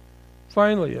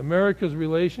 Finally, America's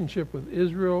relationship with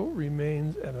Israel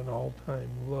remains at an all-time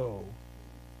low.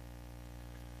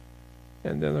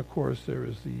 And then, of course, there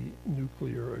is the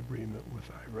nuclear agreement with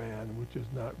Iran, which is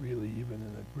not really even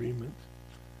an agreement,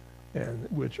 and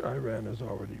which Iran has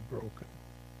already broken.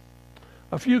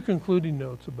 A few concluding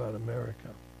notes about America.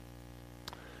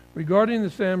 Regarding the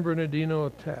San Bernardino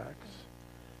attacks,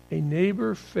 a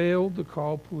neighbor failed to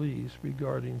call police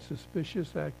regarding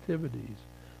suspicious activities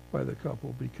by the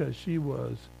couple because she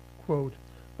was, quote,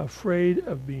 afraid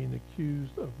of being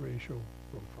accused of racial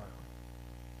profiling.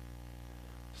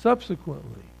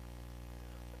 Subsequently,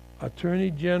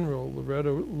 Attorney General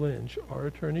Loretta Lynch, our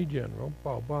Attorney General,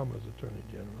 Obama's Attorney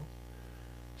General,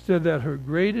 said that her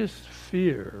greatest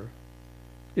fear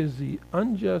is the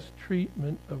unjust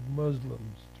treatment of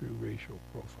Muslims through racial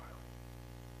profiling.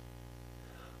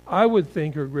 I would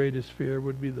think her greatest fear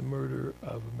would be the murder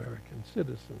of American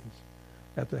citizens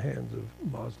at the hands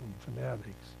of Muslim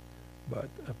fanatics, but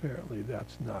apparently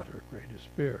that's not her greatest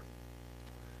fear.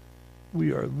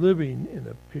 We are living in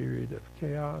a period of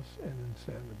chaos and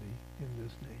insanity in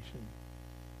this nation.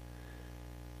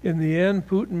 In the end,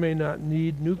 Putin may not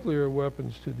need nuclear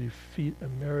weapons to defeat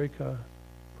America.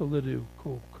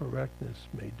 Political correctness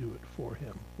may do it for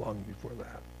him long before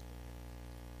that.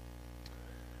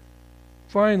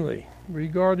 Finally,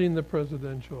 regarding the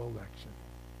presidential election,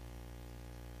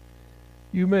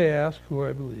 you may ask who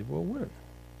I believe will win.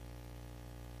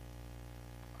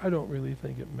 I don't really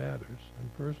think it matters.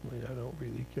 And personally, I don't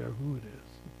really care who it is.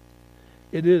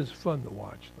 It is fun to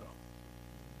watch,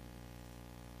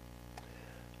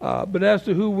 though. But as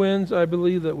to who wins, I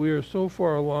believe that we are so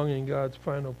far along in God's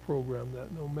final program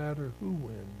that no matter who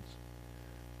wins,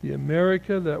 the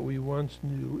America that we once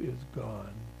knew is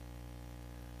gone.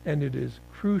 And it is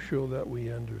crucial that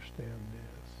we understand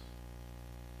this.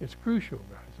 It's crucial,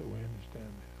 guys, that we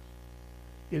understand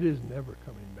this. It is never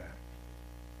coming back.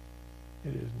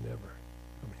 It is never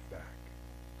coming back.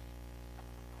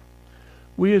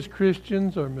 We as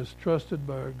Christians are mistrusted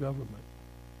by our government.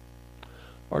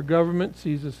 Our government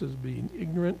sees us as being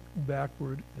ignorant,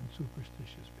 backward, and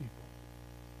superstitious people.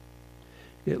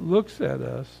 It looks at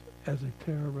us as a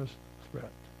terrorist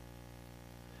threat.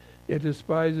 It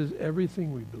despises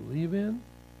everything we believe in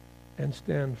and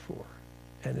stand for,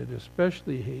 and it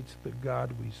especially hates the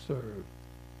God we serve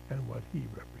and what he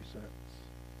represents.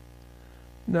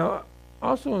 Now,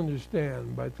 also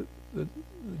understand by the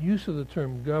use of the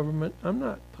term government, I'm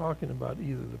not talking about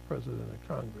either the President or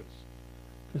Congress,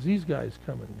 because these guys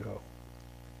come and go.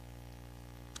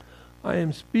 I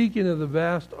am speaking of the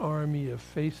vast army of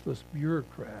faceless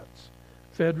bureaucrats,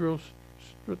 federal,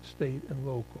 state, and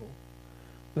local,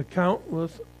 the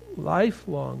countless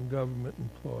lifelong government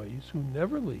employees who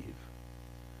never leave.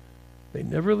 They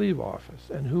never leave office,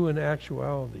 and who in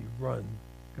actuality run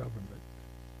government.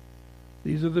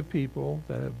 These are the people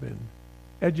that have been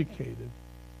educated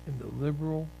in the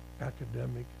liberal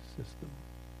academic system.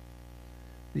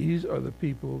 These are the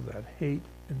people that hate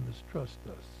and mistrust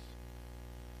us.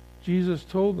 Jesus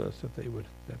told us that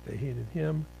they hated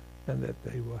him and that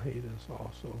they will hate us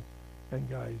also. And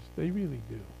guys, they really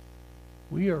do.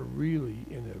 We are really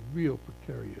in a real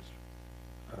precarious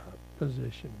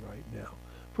position right now.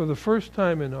 For the first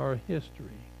time in our history,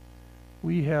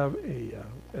 we have a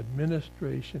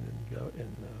administration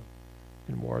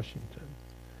in Washington.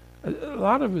 A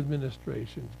lot of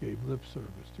administrations gave lip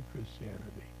service to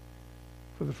Christianity.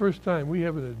 For the first time, we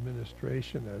have an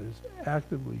administration that is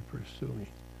actively pursuing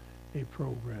a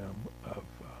program of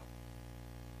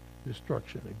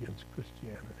destruction against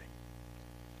Christianity.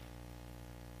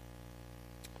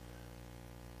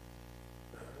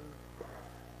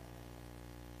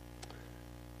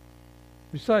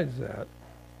 Besides that,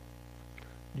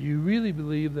 do you really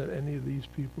believe that any of these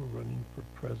people running for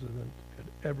president could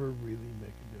ever really make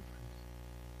a difference?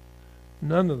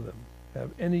 None of them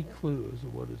have any clue as to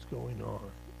what is going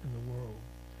on in the world.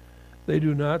 They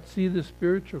do not see the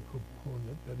spiritual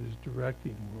component that is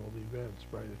directing world events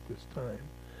right at this time.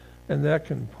 And that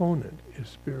component is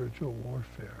spiritual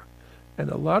warfare. And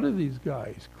a lot of these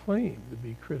guys claim to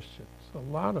be Christians. A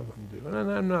lot of them do.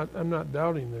 And I'm not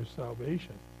doubting their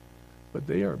salvation. But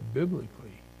they are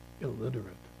biblically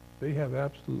illiterate. They have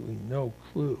absolutely no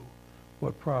clue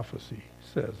what prophecy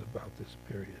says about this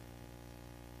period.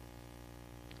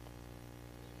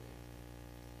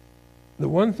 The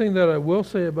one thing that I will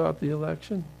say about the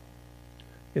election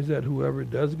is that whoever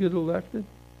does get elected,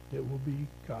 it will be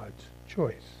God's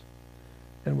choice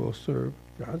and will serve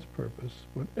God's purpose,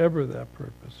 whatever that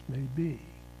purpose may be.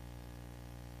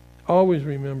 Always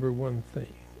remember one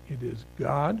thing. It is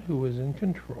God who is in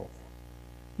control.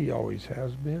 He always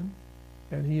has been,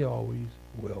 and he always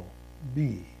will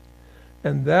be.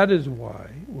 And that is why,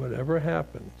 whatever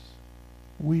happens,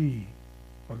 we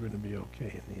are going to be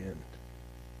okay in the end.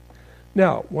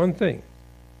 Now, one thing.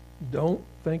 Don't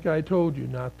think I told you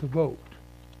not to vote.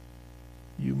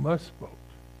 You must vote.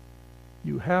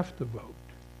 You have to vote.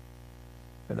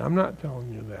 And I'm not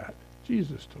telling you that.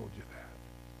 Jesus told you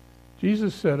that.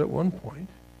 Jesus said at one point,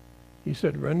 he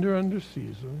said, render unto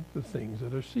Caesar the things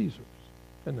that are Caesar's,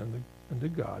 and unto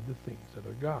God the things that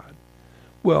are God.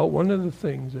 Well, one of the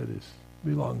things that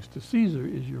belongs to Caesar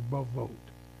is your vote.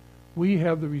 We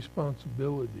have the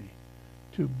responsibility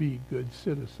to be good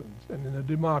citizens. And in a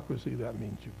democracy, that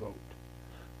means you vote.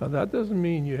 Now, that doesn't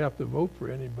mean you have to vote for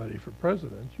anybody for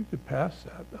president. You could pass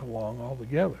that along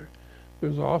altogether.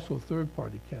 There's also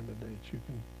third-party candidates you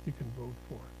can vote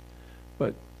for.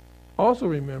 But also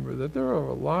remember that there are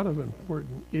a lot of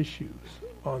important issues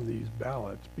on these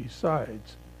ballots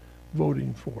besides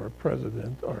voting for a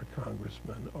president or a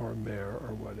congressman or a mayor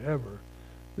or whatever.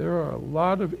 There are a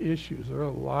lot of issues. There are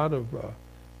a lot of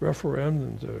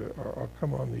referendums that are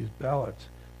come on these ballots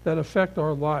that affect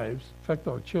our lives, affect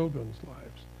our children's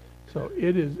lives. So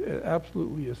it is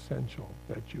absolutely essential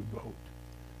that you vote.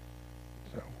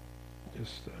 So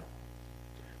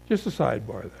just a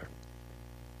sidebar there.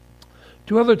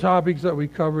 Two other topics that we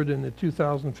covered in the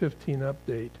 2015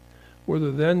 update were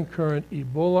the then current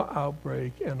Ebola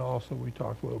outbreak, and also we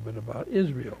talked a little bit about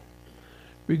Israel.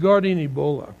 Regarding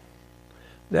Ebola,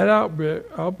 That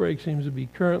outbreak seems to be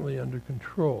currently under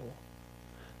control.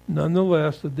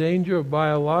 Nonetheless, the danger of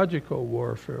biological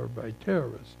warfare by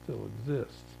terrorists still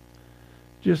exists.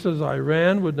 Just as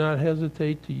Iran would not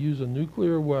hesitate to use a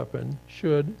nuclear weapon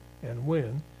should and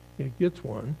when it gets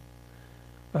one,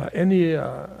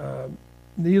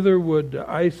 neither would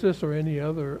ISIS or any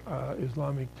other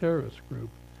Islamic terrorist group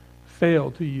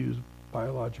fail to use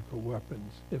biological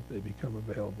weapons if they become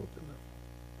available to them.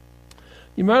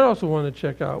 You might also want to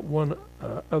check out one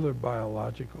other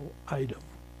biological item.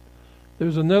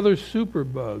 There's another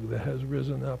superbug that has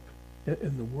risen up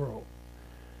in the world.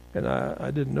 And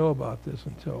I didn't know about this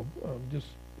until just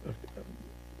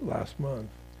last month.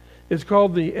 It's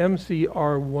called the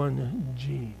MCR1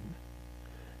 gene.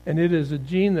 And it is a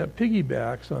gene that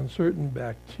piggybacks on certain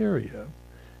bacteria,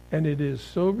 and it is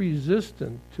so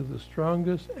resistant to the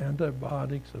strongest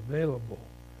antibiotics available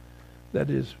that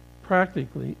it is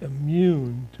practically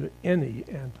immune to any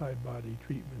antibody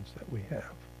treatments that we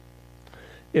have.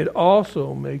 It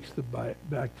also makes the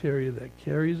bacteria that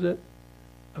carries it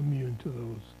immune to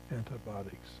those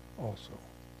antibiotics also.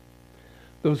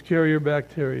 Those carrier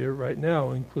bacteria right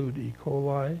now include E.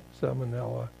 coli,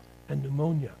 Salmonella, and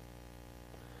pneumonia.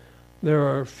 There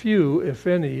are few, if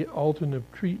any, alternative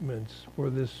treatments for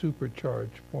this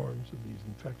supercharged forms of these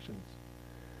infections.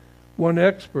 One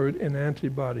expert in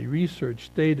antibody research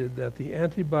stated that the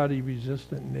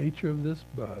antibody-resistant nature of this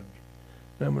bug,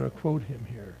 and I'm going to quote him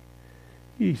here,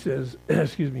 he says,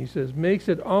 makes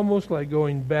it almost like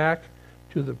going back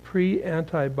to the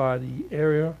pre-antibody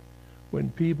era when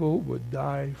people would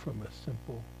die from a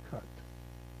simple cut.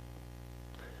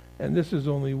 And this is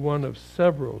only one of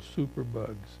several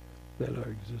superbugs that are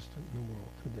existent in the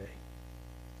world today.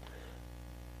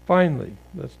 Finally,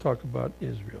 let's talk about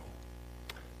Israel.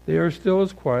 They are still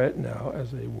as quiet now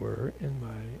as they were in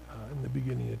the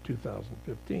beginning of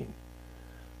 2015.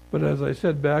 But as I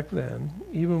said back then,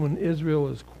 even when Israel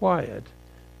is quiet,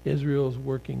 Israel is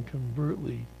working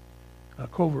covertly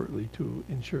to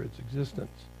ensure its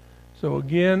existence. So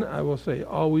again, I will say,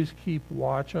 always keep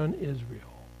watch on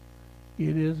Israel.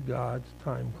 It is God's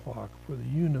time clock for the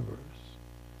universe.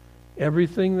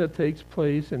 Everything that takes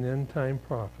place in end-time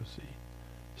prophecy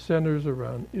centers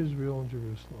around Israel and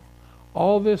Jerusalem.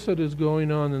 All this that is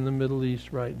going on in the Middle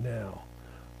East right now,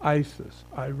 ISIS,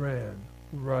 Iran,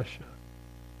 Russia,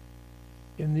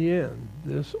 in the end,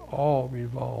 this all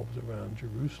revolves around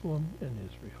Jerusalem and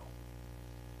Israel.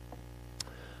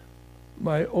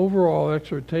 My overall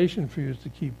exhortation for you is to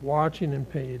keep watching and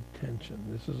pay attention.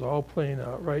 This is all playing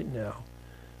out right now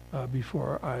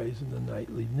before our eyes in the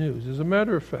nightly news. As a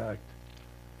matter of fact,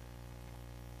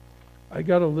 I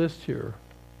got a list here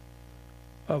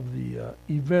of the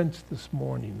events this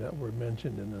morning that were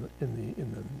mentioned in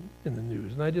the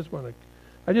news, and I just want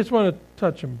to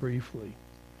touch them briefly.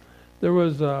 There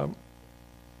was a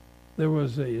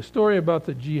story about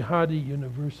the Jihadi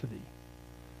University.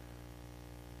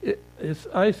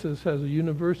 ISIS has a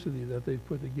university that they've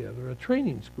put together, a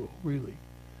training school, really,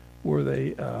 where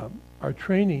they are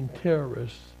training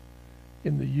terrorists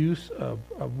in the use of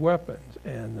weapons.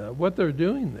 And what they're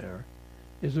doing there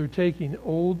is they're taking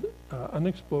old,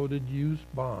 unexploded, used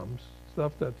bombs,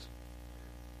 stuff that's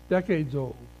decades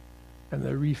old, and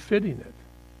they're refitting it.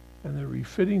 And they're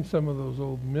refitting some of those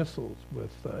old missiles with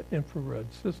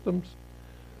infrared systems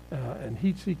and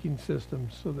heat-seeking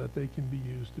systems so that they can be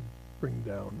used to bring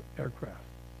down aircraft.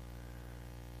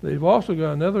 They've also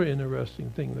got another interesting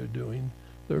thing they're doing.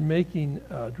 They're making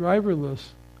driverless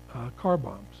car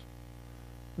bombs.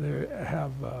 They've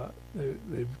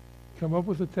come up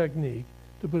with a technique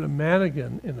to put a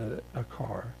mannequin in a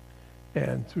car,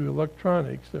 and through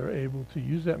electronics, they're able to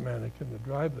use that mannequin to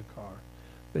drive the car.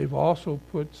 They've also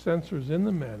put sensors in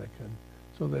the mannequin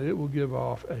so that it will give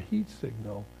off a heat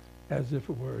signal as if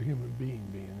it were a human being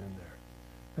being in there.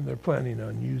 And they're planning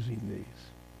on using these.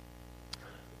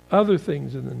 Other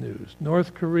things in the news.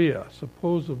 North Korea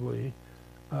supposedly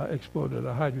exploded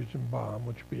a hydrogen bomb,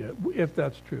 which would be, if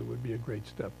that's true, would be a great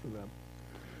step for them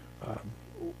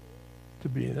to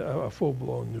be a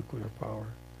full-blown nuclear power.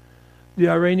 The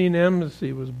Iranian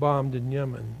embassy was bombed in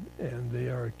Yemen, and they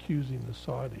are accusing the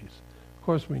Saudis. Of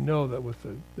course, we know that with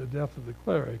the death of the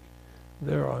cleric,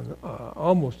 they're on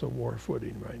almost a war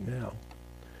footing right now.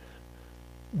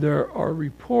 There are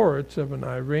reports of an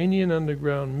Iranian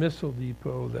underground missile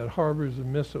depot that harbors a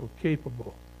missile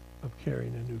capable of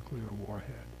carrying a nuclear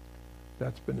warhead.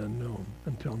 That's been unknown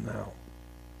until now.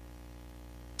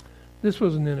 This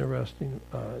was an interesting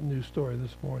news story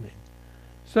this morning.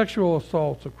 Sexual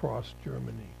assaults across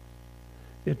Germany.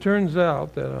 It turns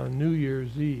out that on New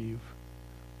Year's Eve,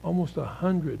 almost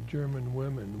 100 German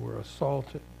women were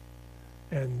assaulted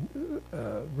and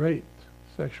raped,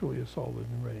 sexually assaulted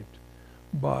and raped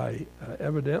by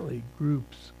evidently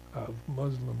groups of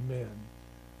Muslim men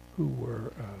who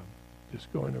were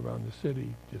just going around the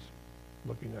city, just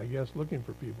looking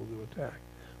for people to attack,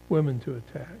 women to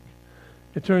attack.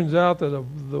 It turns out that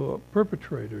of the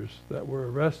perpetrators that were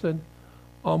arrested,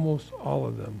 almost all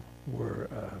of them were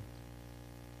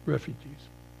refugees,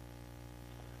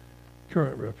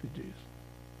 current refugees.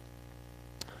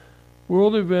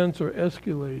 World events are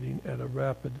escalating at a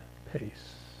rapid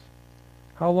pace.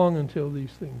 How long until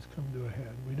these things come to a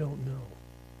head? We don't know.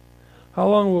 How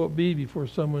long will it be before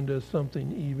someone does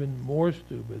something even more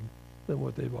stupid than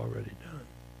what they've already done?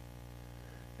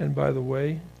 And by the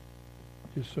way,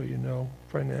 just so you know,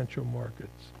 financial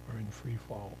markets are in free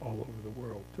fall all over the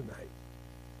world tonight.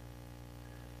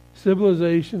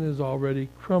 Civilization is already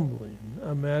crumbling.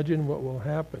 Imagine what will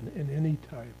happen in any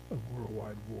type of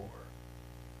worldwide war.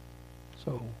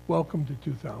 So, welcome to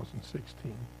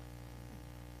 2016.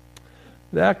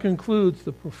 That concludes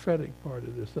the prophetic part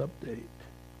of this update.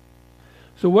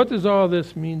 So what does all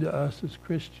this mean to us as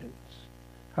Christians?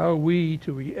 How are we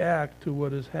to react to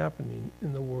what is happening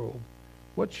in the world?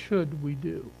 What should we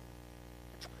do?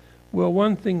 Well,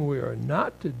 one thing we are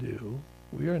not to do,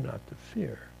 we are not to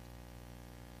fear.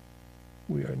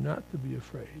 We are not to be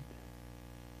afraid.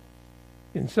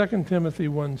 In 2 Timothy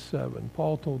 1:7,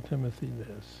 Paul told Timothy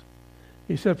this.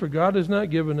 He said, "For God has not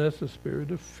given us a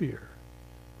spirit of fear,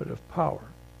 but of power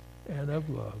and of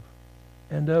love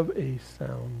and of a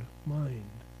sound mind."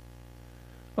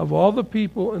 Of all the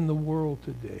people in the world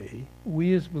today,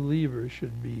 we as believers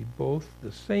should be both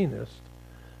the sanest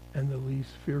and the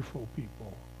least fearful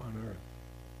people on earth.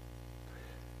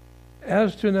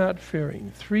 As to not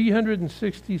fearing,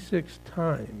 366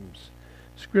 times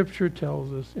Scripture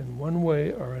tells us in one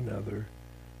way or another,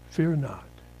 fear not,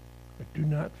 or do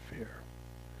not fear.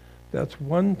 That's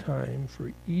one time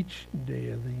for each day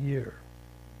of the year.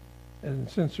 And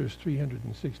since there's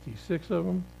 366 of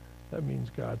them, that means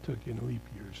God took in leap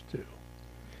years too.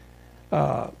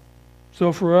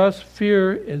 So for us,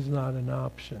 fear is not an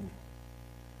option.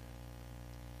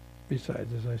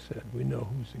 Besides, as I said, we know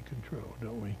who's in control,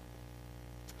 don't we?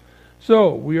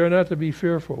 So, we are not to be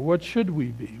fearful. What should we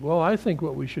be? Well, I think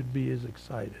what we should be is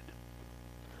excited.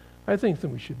 I think that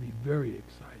we should be very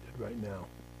excited right now.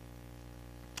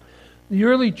 The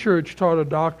early church taught a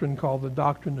doctrine called the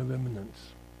doctrine of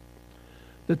imminence.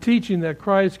 The teaching that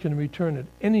Christ can return at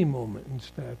any moment and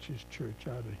snatch his church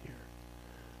out of here.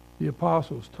 The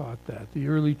apostles taught that. The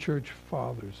early church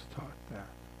fathers taught that.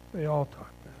 They all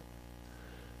taught that.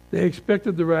 They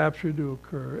expected the rapture to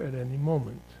occur at any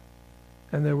moment.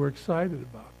 And they were excited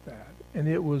about that. And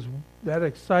it was that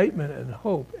excitement and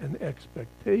hope and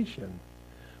expectation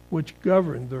which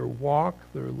governed their walk,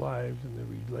 their lives, and their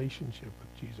relationship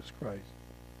with Jesus Christ.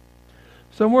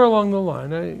 Somewhere along the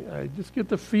line, I just get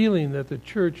the feeling that the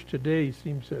church today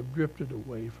seems to have drifted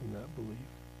away from that belief.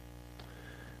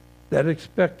 That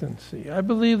expectancy. I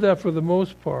believe that for the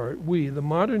most part, we, the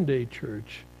modern day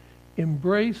church,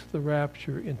 embrace the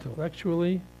rapture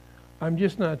intellectually. I'm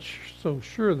just not so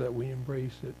sure that we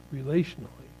embrace it relationally.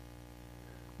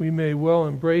 We may well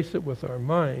embrace it with our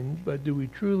mind, but do we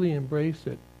truly embrace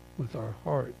it with our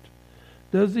heart?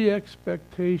 Does the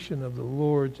expectation of the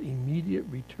Lord's immediate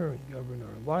return govern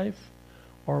our life,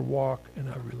 our walk, and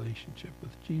our relationship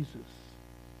with Jesus?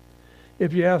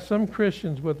 If you ask some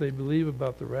Christians what they believe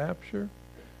about the rapture,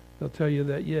 they'll tell you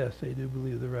that yes, they do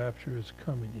believe the rapture is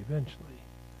coming eventually.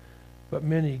 But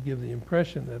many give the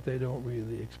impression that they don't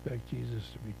really expect Jesus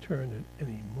to return at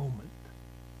any moment.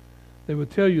 They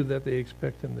would tell you that they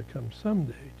expect him to come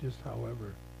someday, just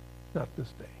however, not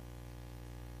this day.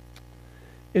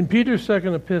 In Peter's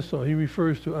second epistle, he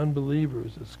refers to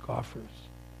unbelievers as scoffers.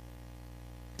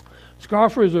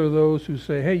 Scoffers are those who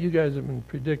say, hey, you guys have been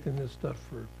predicting this stuff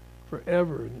for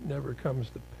forever and it never comes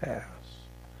to pass.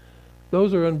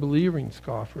 Those are unbelieving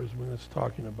scoffers when it's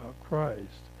talking about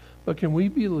Christ. But can we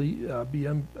be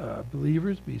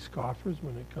believers, be scoffers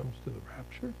when it comes to the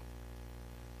rapture?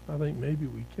 I think maybe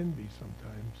we can be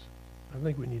sometimes. I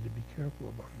think we need to be careful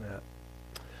about that.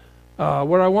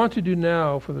 What I want to do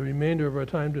now for the remainder of our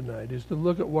time tonight is to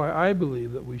look at why I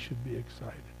believe that we should be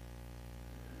excited,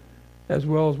 as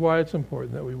well as why it's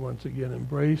important that we once again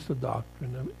embrace the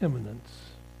doctrine of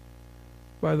imminence.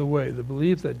 By the way, the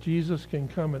belief that Jesus can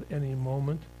come at any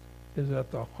moment is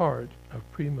at the heart of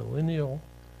premillennial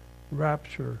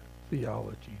rapture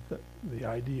theology. The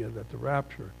idea that the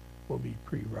rapture will be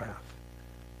pre-wrath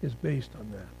is based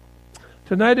on that.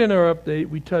 Tonight in our update,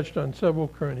 we touched on several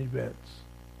current events.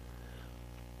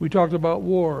 We talked about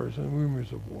wars and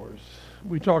rumors of wars.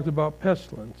 We talked about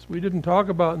pestilence. We didn't talk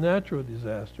about natural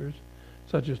disasters,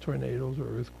 such as tornadoes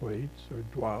or earthquakes or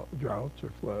droughts or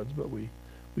floods, but we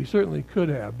certainly could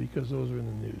have, because those are in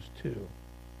the news too.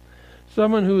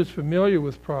 Someone who is familiar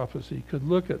with prophecy could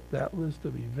look at that list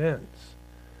of events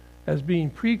as being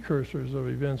precursors of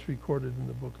events recorded in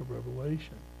the book of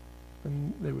Revelation.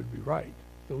 And they would be right.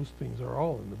 Those things are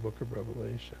all in the book of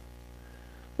Revelation.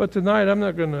 But tonight I'm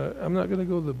not going to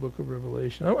go to the book of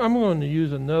Revelation. I'm going to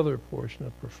use another portion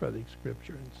of prophetic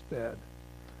scripture instead.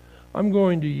 I'm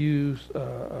going to use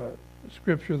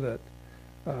scripture that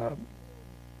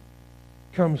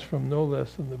comes from no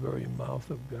less than the very mouth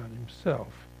of God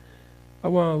himself. I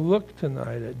want to look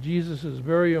tonight at Jesus'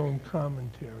 very own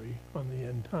commentary on the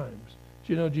end times.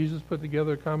 Do you know Jesus put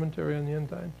together a commentary on the end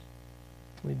times?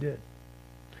 He did.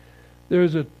 There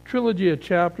is a trilogy of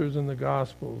chapters in the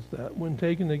Gospels that, when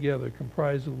taken together,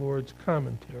 comprise the Lord's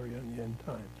commentary on the end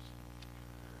times.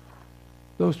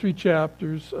 Those three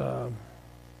chapters, those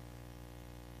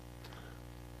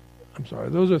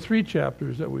are three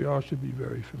chapters that we all should be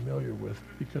very familiar with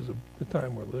because of the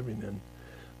time we're living in.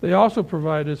 They also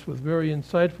provide us with very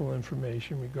insightful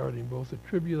information regarding both the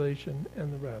tribulation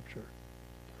and the rapture.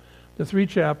 The three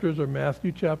chapters are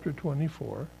Matthew chapter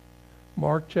 24,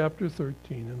 Mark chapter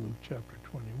 13, and Luke chapter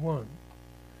 21.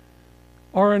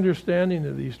 Our understanding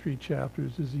of these three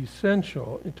chapters is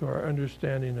essential to our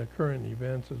understanding of current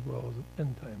events as well as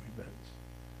end-time events.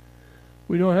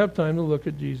 We don't have time to look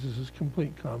at Jesus'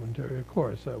 complete commentary, of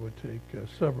course. That would take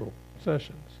several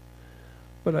sessions.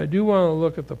 But I do want to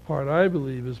look at the part I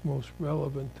believe is most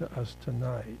relevant to us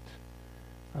tonight.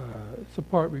 It's the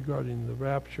part regarding the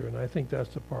rapture, and I think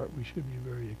that's the part we should be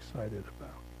very excited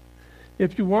about.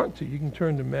 If you want to, you can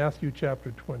turn to Matthew chapter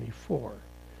 24,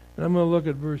 and I'm going to look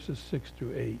at verses 6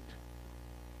 through 8.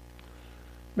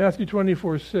 Matthew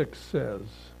 24:6 says,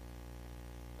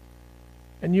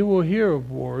 "And you will hear of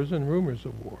wars and rumors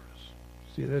of wars.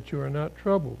 See that you are not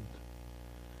troubled.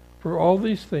 For all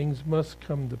these things must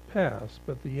come to pass,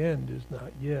 but the end is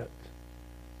not yet."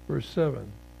 Verse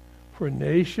 7, "For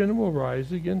nation will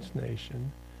rise against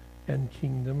nation, and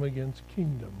kingdom against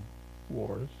kingdom,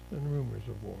 wars and rumors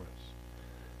of wars.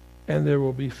 And there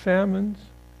will be famines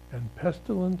and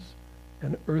pestilence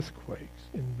and earthquakes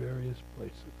in various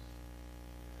places."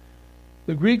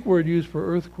 The Greek word used for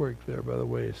earthquake there, by the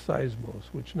way, is seismos,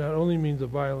 which not only means a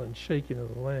violent shaking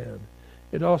of the land,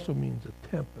 it also means a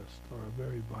tempest or a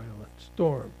very violent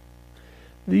storm.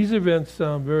 These events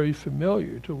sound very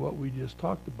familiar to what we just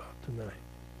talked about tonight.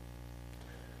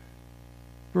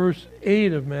 Verse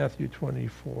 8 of Matthew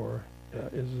 24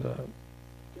 is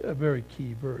a very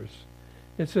key verse.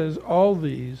 It says, "All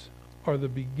these are the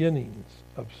beginnings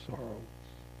of sorrows."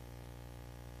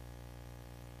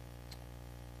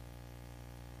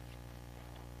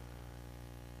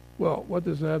 Well, what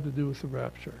does that have to do with the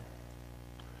rapture?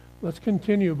 Let's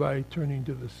continue by turning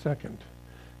to the second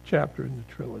chapter in the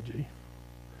trilogy.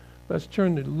 Let's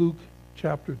turn to Luke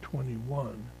chapter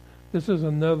 21. This is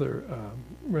another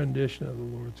rendition of the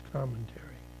Lord's commentary.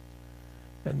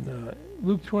 And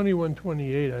Luke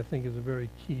 21:28, I think, is a very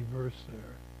key verse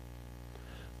there.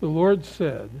 The Lord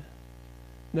said,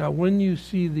 "Now when you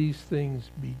see these things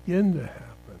begin to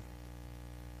happen,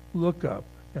 look up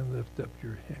and lift up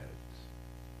your heads,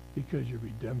 because your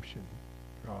redemption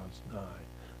draws nigh."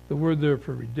 The word there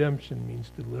for redemption means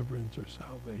deliverance or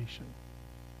salvation.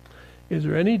 Is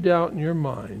there any doubt in your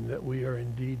mind that we are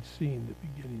indeed seeing the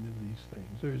beginning of these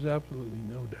things? There is absolutely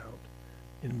no doubt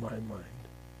in my mind.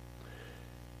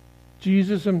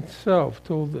 Jesus himself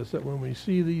told us that when we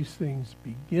see these things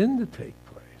begin to take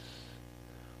place,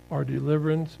 our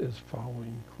deliverance is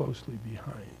following closely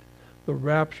behind. The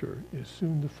rapture is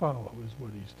soon to follow, is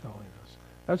what he's telling us.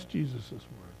 That's Jesus'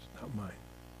 words, not mine.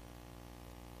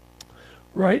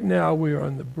 Right now, we are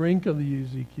on the brink of the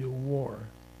Ezekiel war,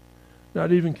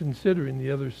 not even considering the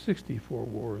other 64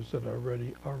 wars that are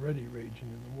already raging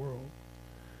in the world.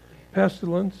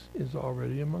 Pestilence is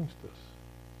already amongst us,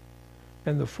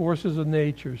 and the forces of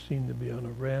nature seem to be on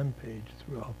a rampage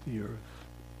throughout the earth.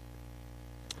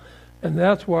 And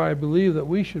that's why I believe that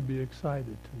we should be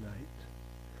excited tonight.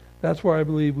 That's why I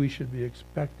believe we should be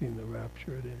expecting the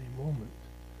rapture at any moment.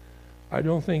 I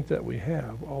don't think that we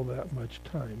have all that much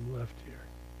time left here.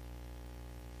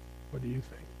 What do you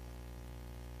think?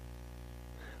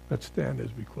 Let's stand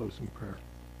as we close in prayer.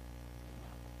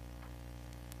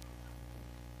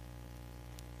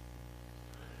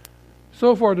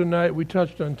 So far tonight, we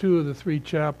touched on 2 of the 3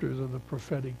 chapters of the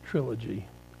prophetic trilogy.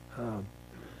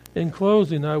 In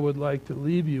closing, I would like to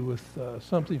leave you with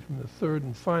something from the 3rd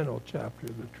and final chapter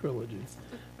of the trilogy,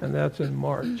 and that's in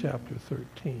Mark chapter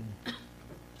 13.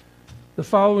 The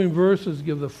following verses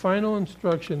give the final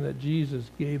instruction that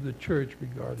Jesus gave the church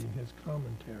regarding his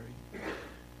commentary.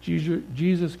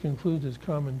 Jesus concludes his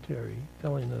commentary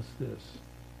telling us this.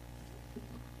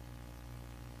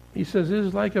 He says, "It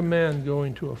is like a man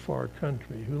going to a far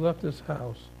country who left his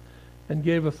house and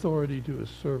gave authority to his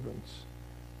servants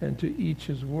and to each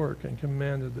his work and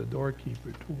commanded the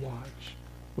doorkeeper to watch."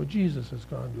 Well, Jesus has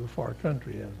gone to a far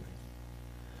country, hasn't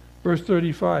he? Verse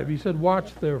 35, he said,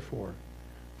 "Watch therefore,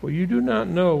 for you do not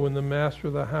know when the master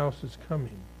of the house is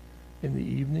coming, in the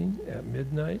evening, at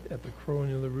midnight, at the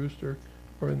crowing of the rooster,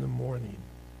 or in the morning,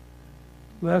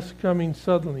 lest coming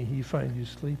suddenly he find you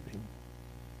sleeping."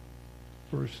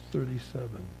 Verse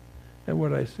 37, "And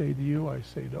what I say to you, I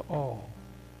say to all,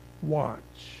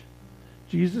 watch."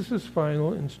 Jesus'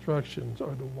 final instructions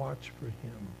are to watch for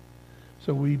him.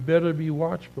 So we better be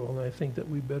watchful, and I think that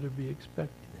we better be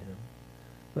expecting him,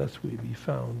 lest we be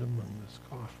found among the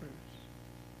scoffers.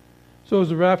 So is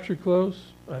the rapture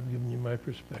close? I've given you my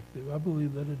perspective. I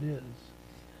believe that it is.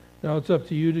 Now it's up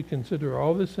to you to consider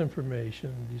all this information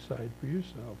and decide for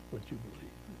yourself what you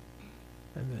believe,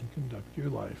 and then conduct your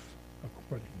life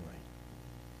accordingly.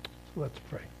 So let's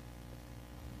pray.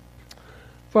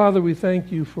 Father, we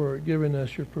thank you for giving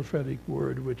us your prophetic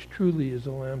word, which truly is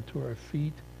a lamp to our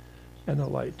feet and a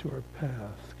light to our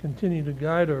path. Continue to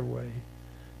guide our way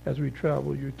as we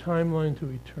travel your timeline to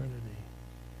eternity.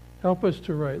 Help us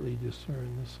to rightly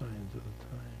discern the signs of the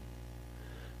time.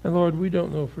 And Lord, we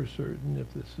don't know for certain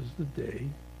if this is the day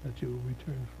that you will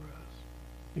return for us.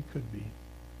 It could be.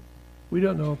 We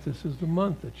don't know if this is the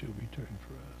month that you'll return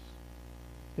for us.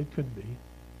 It could be.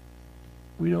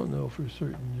 We don't know for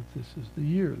certain if this is the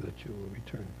year that you will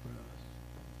return for us.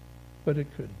 But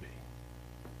it could be.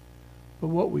 But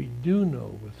what we do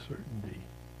know with certainty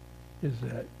is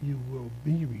that you will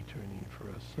be returning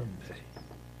for us someday.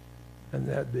 And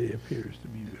that day appears to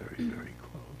be very, very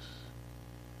close.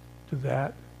 To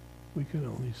that, we can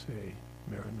only say,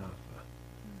 Maranatha.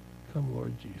 Come,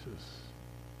 Lord Jesus.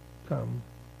 Come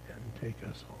and take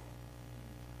us home.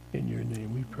 In your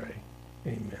name we pray.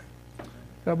 Amen.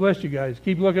 God bless you guys.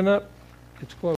 Keep looking up. It's close.